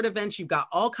got corporate events, you've got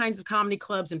all kinds of comedy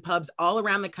clubs and pubs all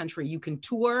around the country. You can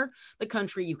tour the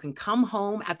country. You can come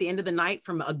home at the end of the night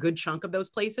from a good chunk of those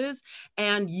places,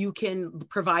 and you can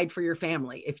provide for your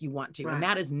family if you want to. Right. And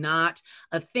that is not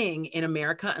a thing in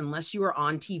America unless you are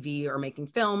on TV or making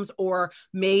films or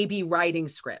maybe writing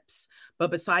scripts.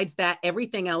 But besides that,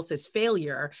 everything else is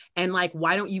failure. And like,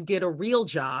 why don't you get a real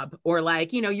job? Or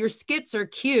like, you know, your skits are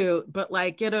cute, but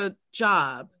like get a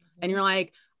job. And you're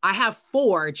like, I have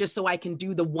 4 just so I can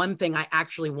do the one thing I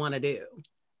actually want to do.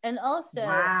 And also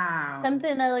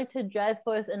something I like to drive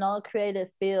forth in all creative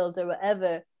fields or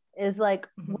whatever is like,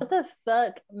 what the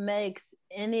fuck makes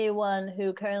anyone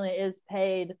who currently is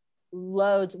paid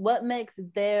loads, what makes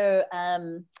their,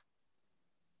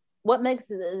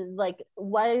 like,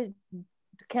 why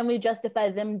can we justify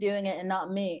them doing it and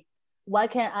not me? Why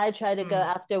can't I try to go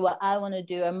after what I want to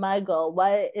do or my goal?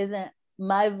 Why isn't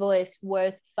my voice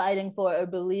worth fighting for or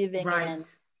believing in,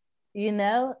 you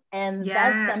know? And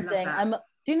that's something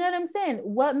do you know what I'm saying?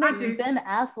 What makes Ben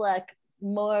Affleck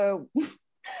more do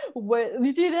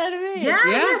you know what I mean? Yeah.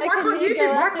 Why can't you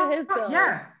go after his goals?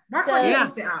 Why can't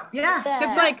you sit up?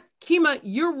 Because like, Kima,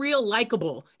 you're real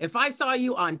likable. If I saw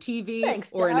you on TV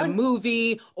or in a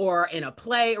movie or in a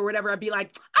play or whatever, I'd be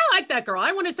like, I like that girl.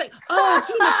 I want to say, oh,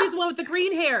 Kima, she's the one with the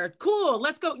green hair. Cool,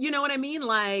 let's go. You know what I mean?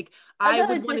 Like, I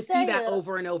would want to see that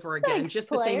over and over again, just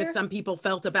the same as some people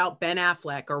felt about Ben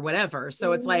Affleck or whatever.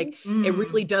 So it's like, it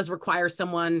really does require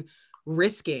someone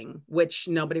risking, which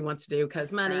nobody wants to do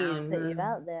because money and sit you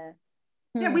out there.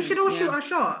 Yeah, we should all shoot our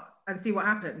shot and see what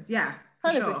happens. Yeah.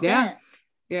 100%. Sure.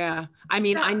 Yeah. I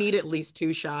mean, I need at least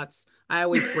 2 shots. I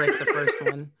always break the first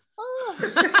one.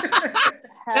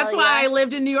 That's why I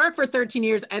lived in New York for 13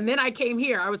 years. And then I came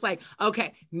here. I was like,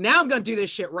 okay, now I'm going to do this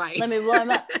shit right. Let me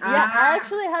warm up. I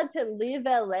actually had to leave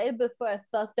LA before I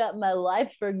fucked up my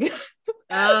life for good.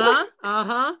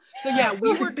 Uh-huh. So yeah,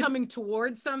 we were coming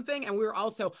towards something and we were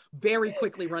also very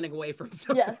quickly running away from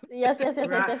something. Yes.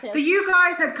 So you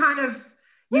guys had kind of,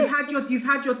 you've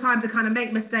had your time to kind of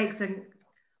make mistakes and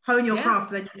hone your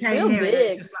craft. Then you came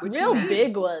here. Real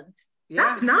big ones. Yeah.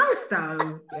 That's nice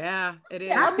though. Yeah, it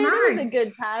is. I mean, it was a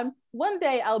good time. One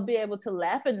day I'll be able to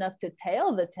laugh enough to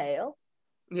tell the tales.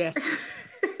 Yes.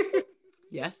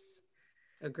 Yes.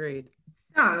 Agreed.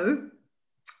 So,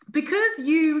 because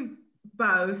you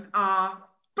both are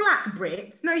Black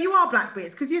Brits, no, you are Black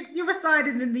Brits because you're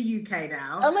residing in the UK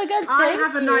now. Oh my God, I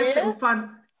have a nice little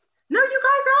fun. No, you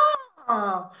guys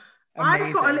are. Amazing.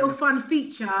 I've got a little fun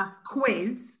feature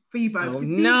quiz for you both.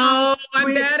 No,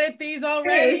 I'm bad at these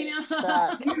already.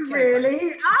 You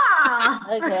really are.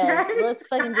 Okay, let's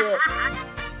fucking do it.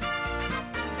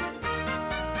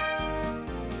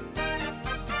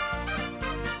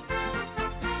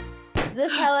 Is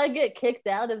this how I get kicked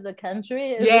out of the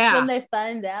country? Is this when they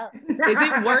find out? Is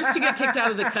it worse to get kicked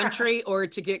out of the country or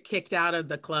to get kicked out of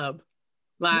the club?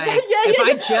 Like, if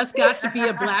I just got to be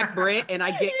a Black Brit and I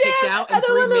get kicked out in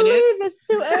 3 minutes, it's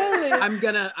too early. I'm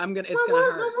gonna, it's gonna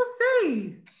hurt. We'll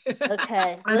see.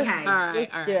 Okay. All right.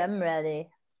 I'm ready.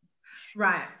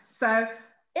 Right. So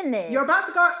you're about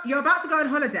to go on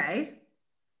holiday.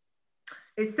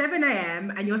 It's 7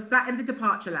 a.m. and you're sat in the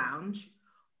departure lounge.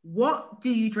 What do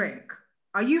you drink?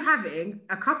 Are you having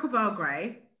a cup of Earl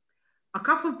Grey, a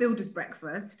cup of Builder's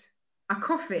Breakfast, a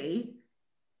coffee,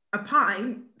 a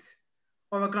pint,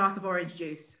 or a glass of orange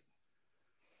juice?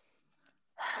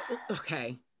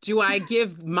 Okay. Do I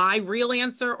give my real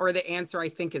answer or the answer I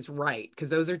think is right? Because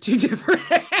those are 2 different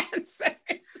answers.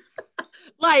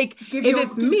 Like, if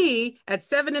it's me at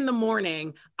 7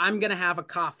 a.m, I'm going to have a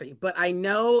coffee. But I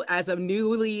know as a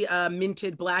newly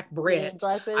minted Black Brit,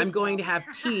 I'm going to have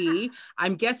tea.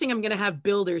 I'm guessing I'm going to have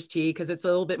Builder's tea because it's a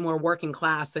little bit more working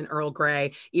class than Earl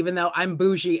Grey, even though I'm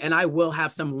bougie and I will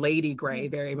have some Lady Grey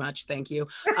very much. Thank you.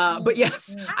 But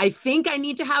yes, I think I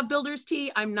need to have Builder's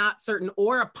tea. I'm not certain,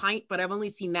 or a pint, but I've only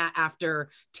seen that after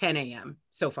 10 a.m.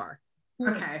 so far.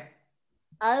 Okay.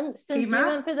 Since you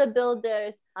went for the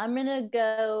Builders, I'm gonna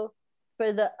go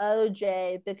for the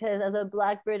OJ because as a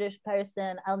Black British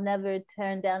person, I'll never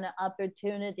turn down an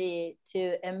opportunity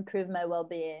to improve my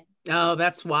well-being. Oh,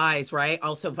 that's wise, right?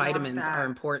 Also, vitamins are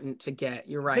important to get.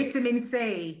 You're right. Vitamin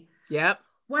C. Yep.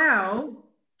 Well,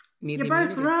 you're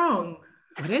both wrong.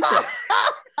 What is it?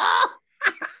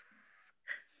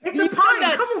 It's a pint.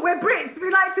 Come on, we're Brits. We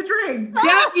like to drink.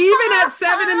 Yeah, even at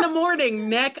 7 a.m,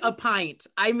 neck a pint.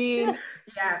 I mean,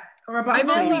 yeah. Or I've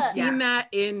only seen that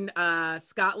in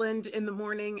Scotland in the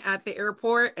morning at the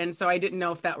airport, and so I didn't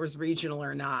know if that was regional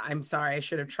or not. I'm sorry, I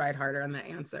should have tried harder on the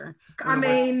answer. I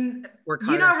mean,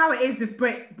 you know how it is with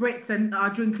Brits and our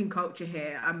drinking culture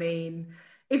here. I mean,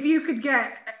 if you could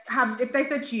if they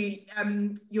said to you,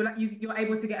 you're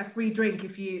able to get a free drink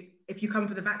if you come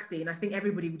for the vaccine, I think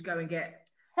everybody would go and get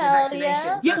the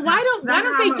vaccination. Yeah, why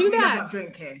don't they do that?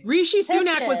 Rishi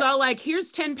Sunak was all like,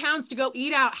 here's 10 pounds to go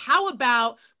eat out. How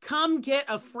about come get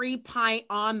a free pint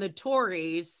on the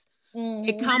Tories?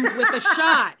 It comes with a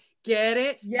shot. Get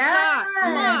it? Yeah. Shot.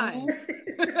 Come on.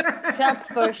 Shots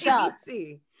for shots.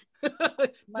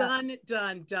 Done.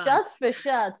 Shots for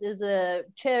Shots is a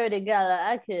charity gala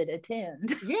I could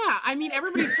attend. Yeah, I mean,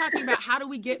 everybody's talking about how do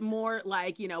we get more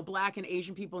like, Black and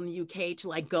Asian people in the UK to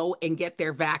like go and get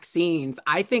their vaccines.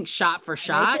 I think Shot for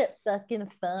Shot Make it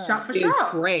fucking fun. Shot for is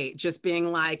shot. great. Just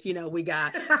being like, we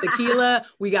got tequila,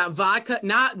 we got vodka,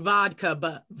 not vodka,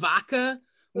 but vodka.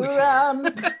 Rum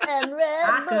and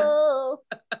Red Bull.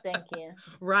 Thank you.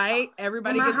 Right?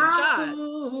 Everybody gets a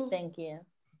shot. Thank you.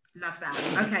 Love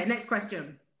that. Okay, next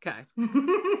question. Okay.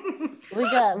 We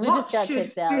just got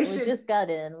kicked out. We just got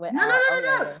in.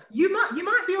 No. You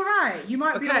might be all right. You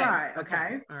might be all right.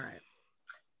 Okay. All right.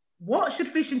 What should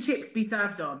fish and chips be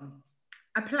served on?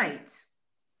 A plate,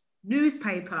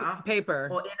 newspaper, paper,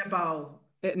 or in a bowl?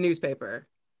 Newspaper.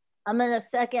 I'm gonna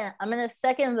second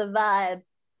the vibe,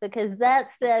 because that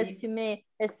says to me,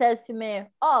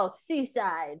 oh,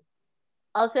 seaside.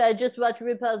 Also, I just watched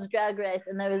RuPaul's Drag Race,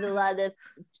 and there was a lot of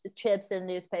chips and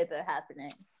newspaper happening.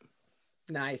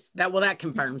 Nice. That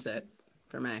confirms it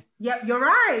for me. Yep, you're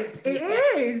right. It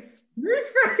is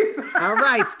newspaper. All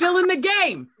right, still in the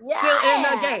game. Yeah. Still in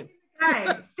the game.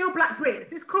 Okay, still Black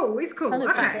Brits. It's cool. 100%.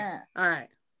 Okay. All right.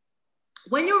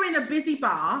 When you're in a busy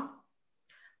bar,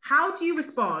 how do you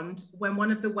respond when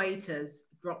one of the waiters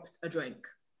drops a drink?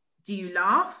 Do you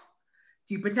laugh?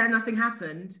 Do you pretend nothing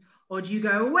happened? Or do you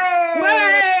go, way?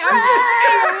 Why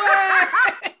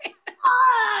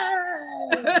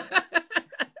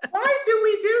do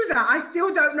we do that? I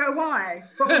still don't know why.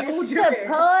 But we all do it.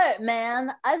 Support,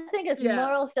 man. I think it's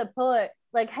moral support.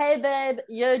 Like, hey, babe,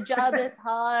 your job is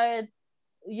hard.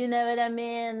 You know what I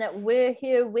mean? We're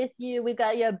here with you. We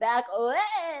got your back.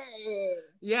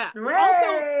 Yeah. Also,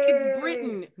 it's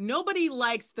Britain. Nobody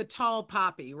likes the tall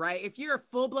poppy, right? If you're a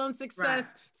full-blown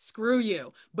success, screw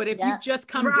you. But if you've just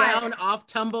come down,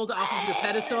 tumbled off of your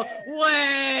pedestal,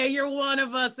 you're one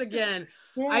of us again.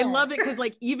 Yeah. I love it because,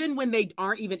 like, even when they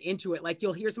aren't even into it, like,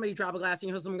 you'll hear somebody drop a glass and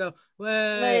you'll hear someone go,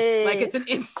 way. Like, it's an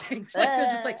instinct. Like, they're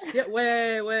just like, yeah,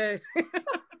 way.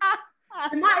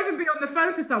 It might even be on the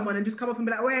phone to someone and just come off and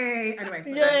be like, way. Anyway.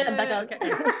 So back up. Okay.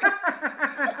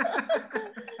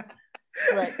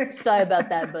 Like, sorry about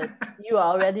that, but you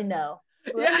already know.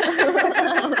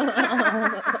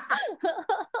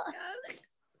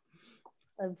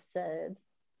 Absurd.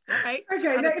 All right.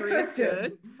 Okay, next question. Is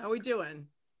good. How are we doing?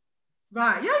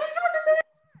 Right. Yeah, you guys are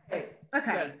doing it.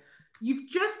 Okay. Good. You've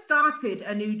just started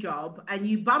a new job and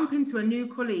you bump into a new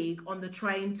colleague on the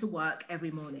train to work every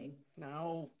morning.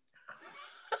 No.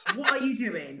 What are you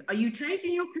doing? Are you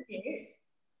changing your commute?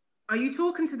 Are you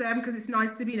talking to them because it's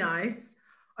nice to be nice?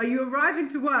 Are you arriving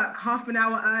to work half an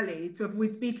hour early to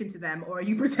avoid speaking to them, or are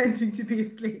you pretending to be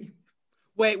asleep?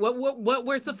 Wait, what?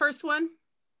 Where's the first one?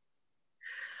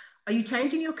 Are you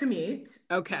changing your commute?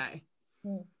 Okay.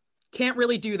 Can't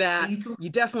really do that. You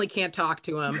definitely can't talk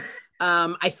to them.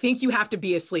 I think you have to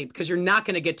be asleep because you're not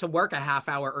going to get to work a half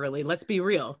hour early. Let's be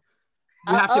real.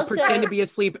 You have to pretend to be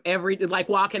asleep like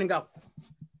walk in and go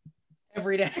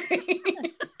every day.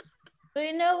 But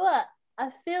you know what?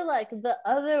 I feel like the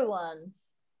other ones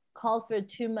call for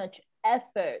too much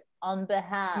effort on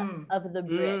behalf of the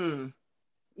Brits.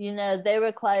 You know, they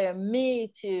require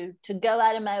me to go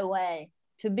out of my way,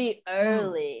 to be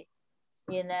early,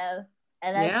 you know?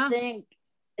 And I think,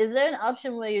 is there an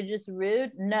option where you're just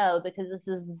rude? No, because this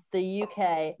is the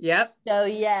UK. Yep. So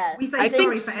yeah. We say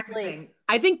sorry for everything.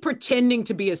 I think pretending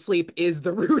to be asleep is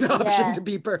the rude option, to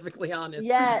be perfectly honest.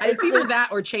 Yeah, it's either that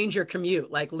or change your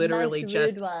commute, like literally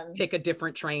just pick a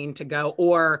different train to go.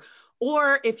 Or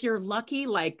if you're lucky,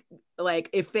 like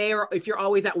if you're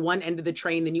always at one end of the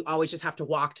train, then you always just have to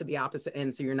walk to the opposite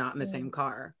end so you're not in the same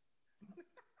car.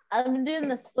 I'm doing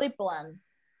the sleep one.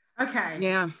 Okay.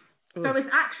 Yeah. So it's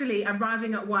actually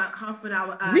arriving at work half an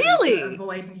hour early. Really? To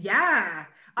avoid, yeah.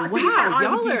 Wow,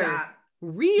 y'all are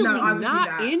really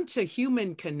not into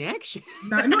human connection.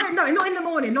 No, not in the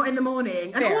morning. Not in the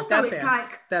morning. And fair, also, that's it's fair.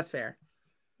 like that's fair.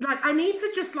 Like I need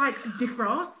to just like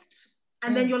defrost,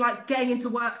 and then you're like getting into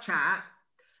work chat,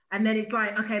 and then it's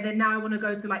like, okay, then now I want to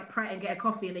go to like Pret and get a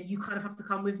coffee, and then you kind of have to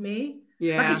come with me.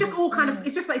 Yeah. Like it's just all kind of,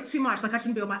 it's just like it's too much. Like I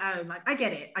shouldn't be on my own. Like I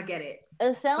get it.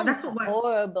 It sounds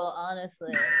horrible,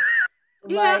 honestly.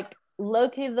 Yeah. Like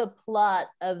low-key the plot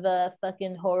of a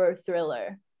fucking horror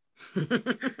thriller.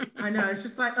 I know, it's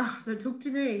just like, oh, so talk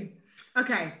to me.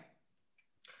 Okay.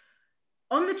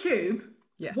 On the tube,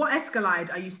 yes. What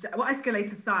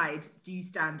escalator side do you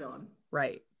stand on?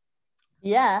 Right.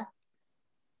 Yeah.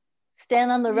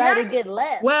 Stand on the right or get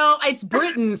left. Well, it's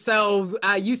Britain, so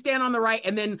you stand on the right,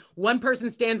 and then one person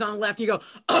stands on the left. And you go,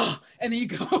 oh, and then you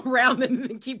go around and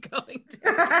then keep going. It's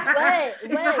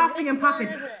the huffing and puffing.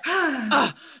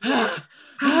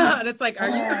 And it's like, are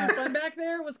you having fun back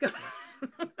there? What's going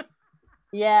on?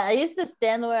 Yeah, I used to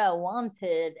stand where I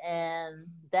wanted, and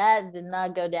that did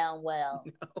not go down well.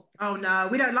 No. Oh no,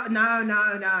 we don't like.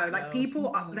 No. Like people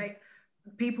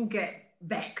get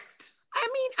vexed. I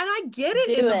mean, and I get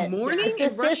it in the morning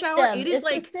in rush hour. It is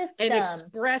like an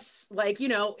express, like, you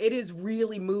know, it is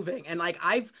really moving. And like,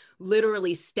 I've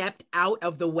literally stepped out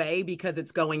of the way because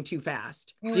it's going too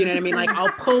fast. Do you know what I mean? Like,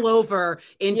 I'll pull over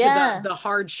into the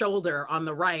hard shoulder on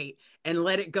the right and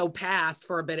let it go past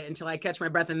for a bit until I catch my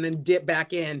breath and then dip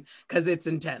back in because it's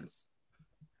intense.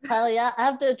 Hell yeah. I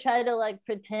have to try to like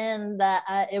pretend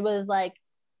that it was like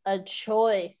a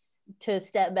choice to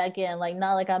step back in, like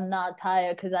not like I'm not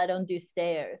tired because I don't do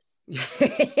stairs.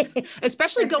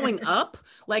 Especially going up,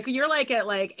 like you're like at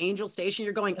like Angel Station,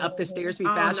 you're going up the stairs to be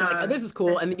faster. You're like, oh, this is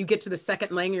cool. And then you get to the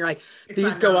second lane, you're like,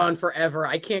 these go on forever.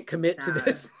 I can't commit to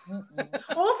this.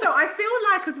 Also, I feel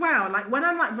like as well, like when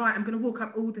I'm like, right, I'm gonna walk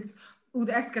up all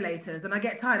the escalators and I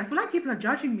get tired, I feel like people are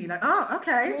judging me, like, oh,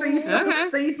 okay,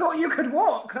 so you thought you could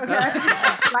walk, okay?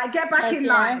 Like, get back in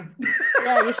line.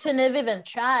 Yeah, you shouldn't have even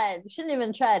tried. You shouldn't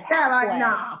even tried halfway. Like,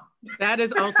 no. That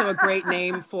is also a great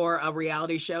name for a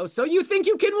reality show. So you think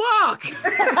you can walk?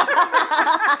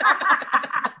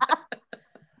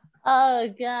 Oh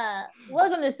God!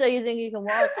 Welcome to So You Think You Can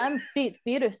Walk. I'm Feet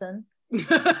Peterson, and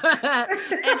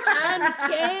I'm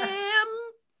Cam.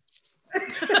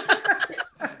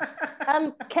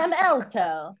 I'm Cam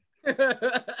Alto.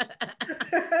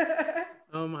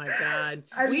 Oh my God.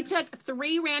 We took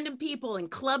 3 random people and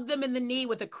clubbed them in the knee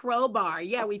with a crowbar.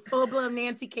 Yeah, we full-blown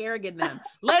Nancy Kerrigan them.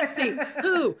 Let's see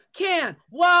who can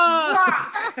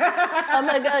walk. Oh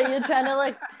my God, you're trying to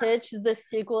like pitch the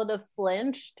sequel to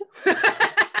Flinched?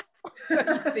 So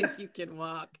you think you can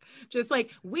walk. Just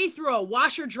like, we threw a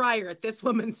washer dryer at this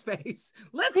woman's face.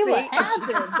 Let's see if she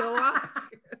can still walk.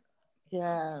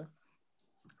 Yeah.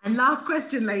 And last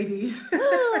question, ladies.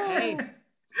 Hey,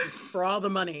 this is for all the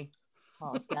money.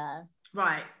 Oh God.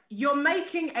 Right. You're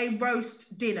making a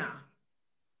roast dinner.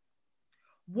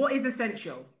 What is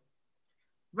essential?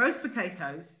 Roast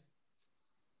potatoes,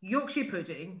 Yorkshire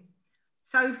pudding,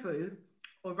 tofu,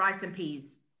 or rice and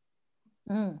peas?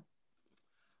 I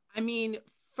mean,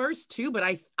 first 2, but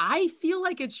I feel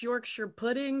like it's Yorkshire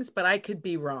puddings, but I could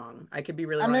be wrong. I could be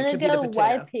really wrong. I'm gonna go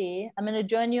YP. I'm gonna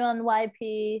join you on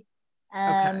YP.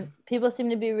 People seem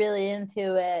to be really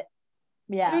into it.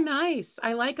 Yeah, very nice.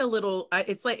 I like a little.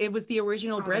 It's like it was the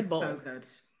original bread bowl. So good,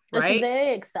 right? It's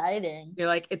very exciting. You're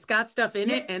like, it's got stuff in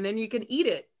it, and then you can eat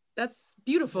it. That's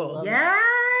beautiful. Yeah.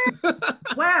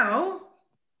 Well,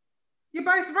 you're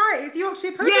both right. It's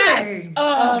Yorkshire pudding. Yes.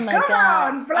 Oh my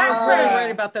God. I was really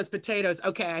worried about those potatoes.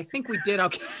 Okay, I think we did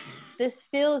okay. This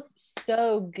feels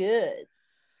so good.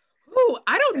 Ooh,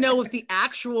 I don't know if the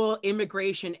actual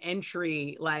immigration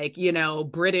entry, like, you know,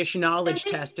 British knowledge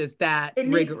test is that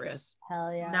rigorous.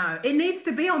 Hell yeah. No, it needs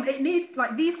to be on,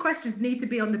 like, these questions need to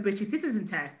be on the British citizen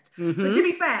test. But to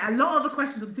be fair, a lot of the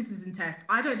questions on the citizen test,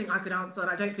 I don't think I could answer, and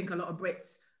I don't think a lot of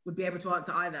Brits would be able to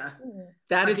answer either.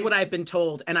 That is what I've been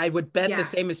told. And I would bet the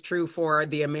same is true for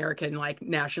the American, like,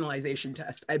 nationalization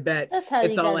test. I bet that's how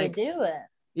you gotta do it.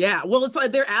 Yeah, well, it's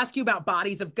like they're asking you about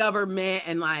bodies of government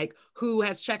and like who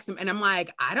has checks them. And I'm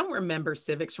like, I don't remember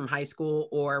civics from high school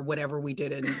or whatever we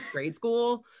did in grade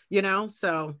school, you know?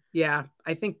 So yeah,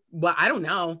 I think, well, I don't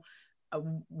know.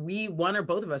 One or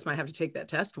both of us might have to take that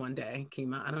test one day,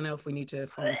 Kima. I don't know if we need to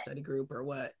form a study group or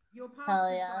what. You're past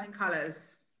flying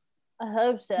colors. I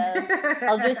hope so.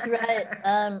 I'll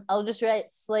just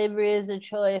write slavery is a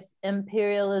choice,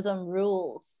 imperialism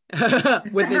rules.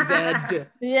 With a Z.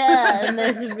 Yeah, and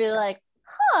they should be like,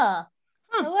 I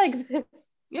like this.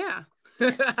 Yeah.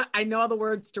 I know all the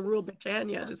words to Rule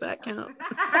Britannia. Does that count?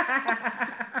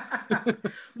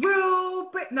 Rule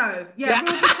Britannia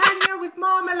with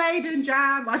marmalade and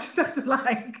jam. I just have to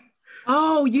like...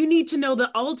 Oh, you need to know the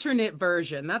alternate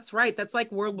version. That's right. That's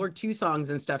like World War II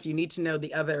songs and stuff. You need to know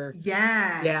the other.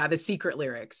 Yeah, the secret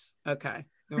lyrics. Okay.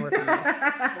 I'm working on this.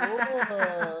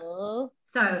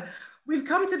 So we've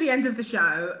come to the end of the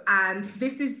show, and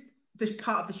this is the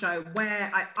part of the show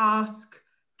where I ask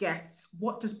guests,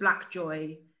 what does Black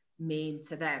joy mean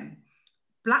to them?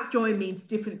 Black joy means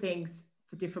different things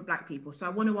for different Black people. So I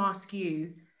want to ask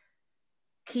you,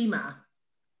 Kima,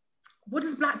 what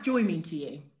does Black joy mean to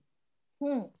you?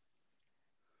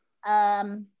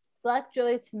 Black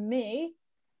joy to me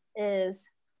is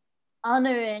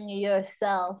honoring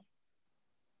yourself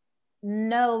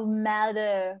no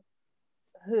matter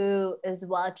who is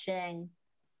watching.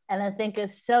 And I think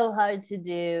it's so hard to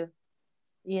do,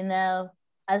 you know.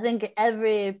 I think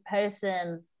every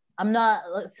person, I'm not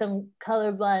some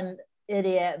colorblind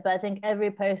idiot, but I think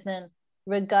every person,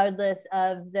 regardless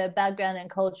of their background and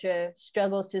culture,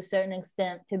 struggles to a certain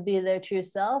extent to be their true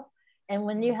self. And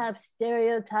when you have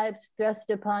stereotypes thrust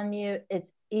upon you,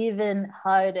 it's even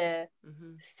harder.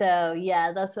 Mm-hmm. So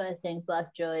yeah, that's what I think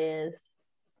Black joy is.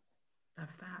 Love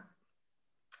that.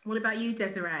 What about you,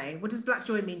 Desiree? What does Black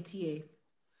joy mean to you?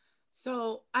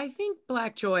 So I think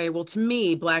Black joy, well, to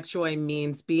me, Black joy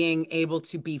means being able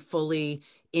to be fully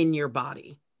in your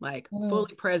body, like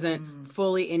fully present,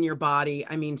 fully in your body.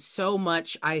 I mean, so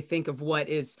much I think of what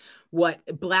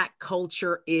Black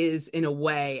culture is in a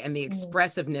way, and the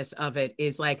expressiveness of it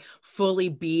is like fully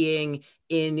being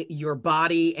in your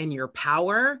body and your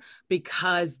power,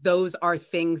 because those are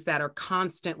things that are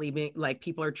constantly being, like,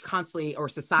 people are constantly, or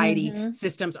society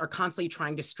systems are constantly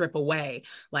trying to strip away.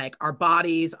 Like our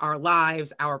bodies, our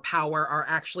lives, our power are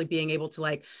actually being able to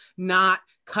like not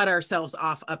cut ourselves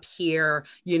off up here,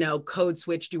 you know, code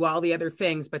switch, do all the other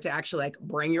things, but to actually like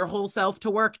bring your whole self to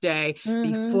work day,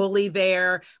 be fully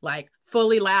there, like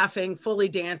fully laughing, fully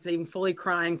dancing, fully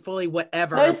crying, fully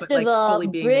whatever. First but, like, of all, fully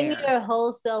being bring there. your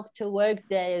whole self to work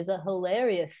day is a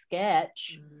hilarious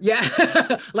sketch. Yeah.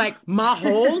 Like my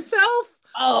whole self.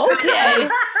 Oh, okay.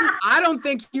 I don't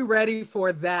think you're ready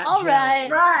for that. All right.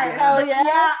 Right. Hell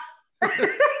yeah.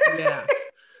 Yeah.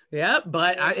 Yeah.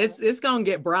 But it's going to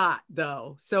get brought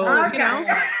though. So, Okay. you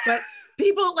know, but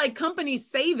people, like, companies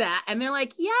say that and they're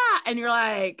like, yeah. And you're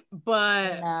like,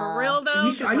 but for real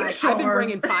though, because like, I've been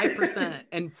bringing 5%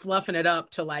 and fluffing it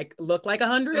up to like look like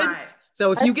 100. Right.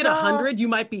 So if you get 100, you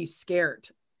might be scared.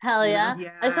 Hell yeah.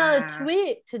 Yeah. I saw a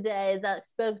tweet today that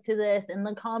spoke to this, and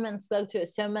the comments spoke to it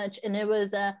so much. And it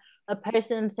was a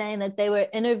person saying that they were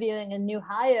interviewing a new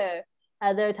hire.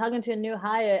 They were talking to a new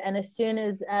hire, and as soon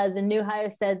as the new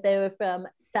hire said they were from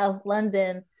South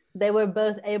London, they were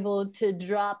both able to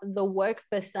drop the work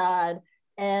facade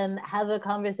and have a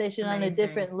conversation on a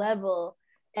different level.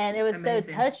 And it was so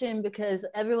touching, because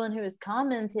everyone who was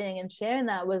commenting and sharing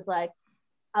that was like,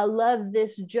 I love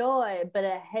this joy, but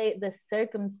I hate the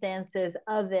circumstances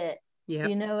of it. Yep.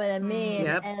 You know what I mean?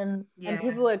 Yep. And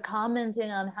people are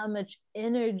commenting on how much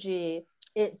energy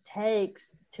it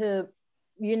takes to,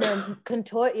 you know,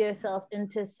 contort yourself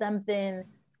into something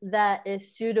that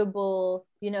is suitable,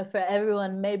 you know, for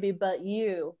everyone, maybe but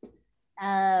you.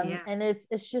 And it's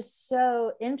just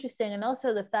so interesting. And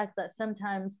also the fact that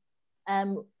sometimes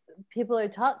people are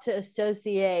taught to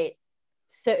associate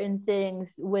certain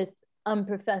things with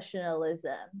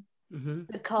unprofessionalism,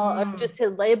 to call or just to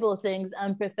label things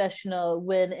unprofessional,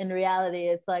 when in reality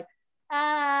it's like,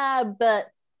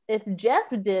 but if Jeff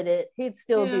did it, he'd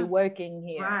still be working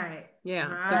here. Right.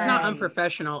 Yeah. Right. So it's not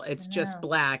unprofessional. It's just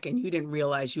Black, and you didn't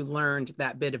realize you learned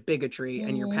that bit of bigotry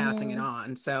and you're passing it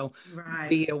on. So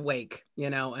be awake,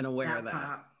 you know, and aware of that.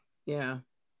 Part. Yeah.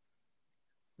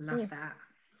 Love that.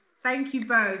 Thank you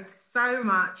both so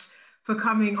much for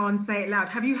coming on Say It Loud.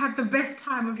 Have you had the best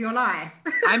time of your life?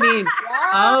 I mean,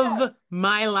 of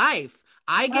my life.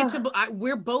 I get to,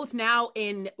 we're both now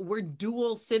we're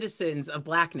dual citizens of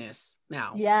Blackness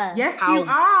now. Yeah. Yes, you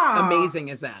are. Amazing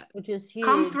is that? Which is huge.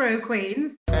 Come through,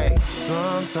 Queens. Hey,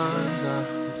 sometimes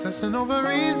I'm obsessing over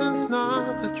reasons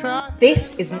not to try.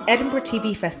 This is an Edinburgh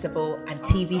TV Festival and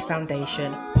TV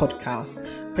Foundation podcast,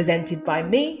 presented by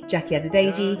me, Jackie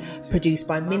Adedeji, produced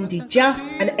by Mindy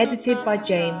Just, and edited by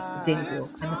James Dingle.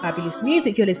 And the fabulous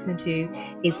music you're listening to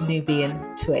is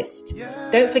Nubian Twist.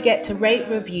 Don't forget to rate,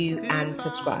 review, and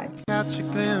subscribe. Catch a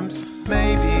glimpse,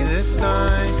 maybe this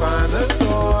time find the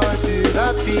door to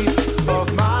that piece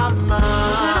of my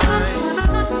mind.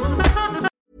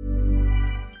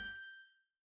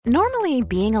 Normally,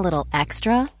 being a little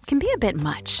extra can be a bit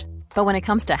much, but when it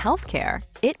comes to healthcare,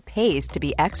 it pays to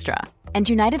be extra. And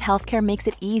United Healthcare makes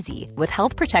it easy with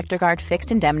Health Protector Guard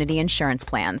fixed indemnity insurance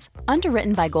plans.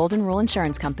 Underwritten by Golden Rule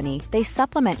Insurance Company, they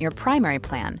supplement your primary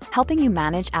plan, helping you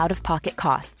manage out-of-pocket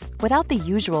costs without the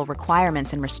usual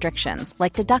requirements and restrictions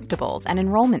like deductibles and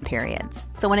enrollment periods.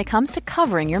 So when it comes to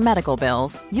covering your medical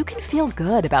bills, you can feel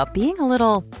good about being a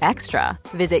little extra.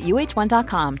 Visit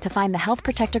UH1.com to find the Health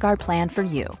Protector Guard plan for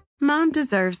you. Mom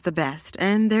deserves the best,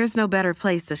 and there's no better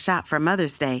place to shop for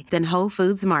Mother's Day than Whole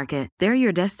Foods Market. They're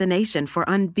your destination for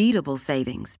unbeatable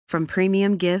savings, from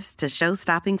premium gifts to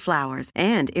show-stopping flowers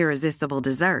and irresistible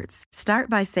desserts. Start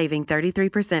by saving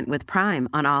 33% with Prime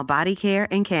on all body care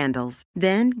and candles.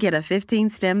 Then get a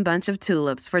 15-stem bunch of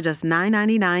tulips for just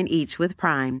 $9.99 each with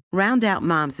Prime. Round out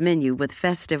Mom's menu with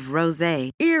festive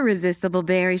rosé, irresistible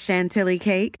berry chantilly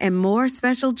cake, and more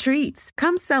special treats.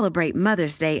 Come celebrate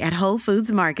Mother's Day at Whole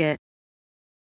Foods Market.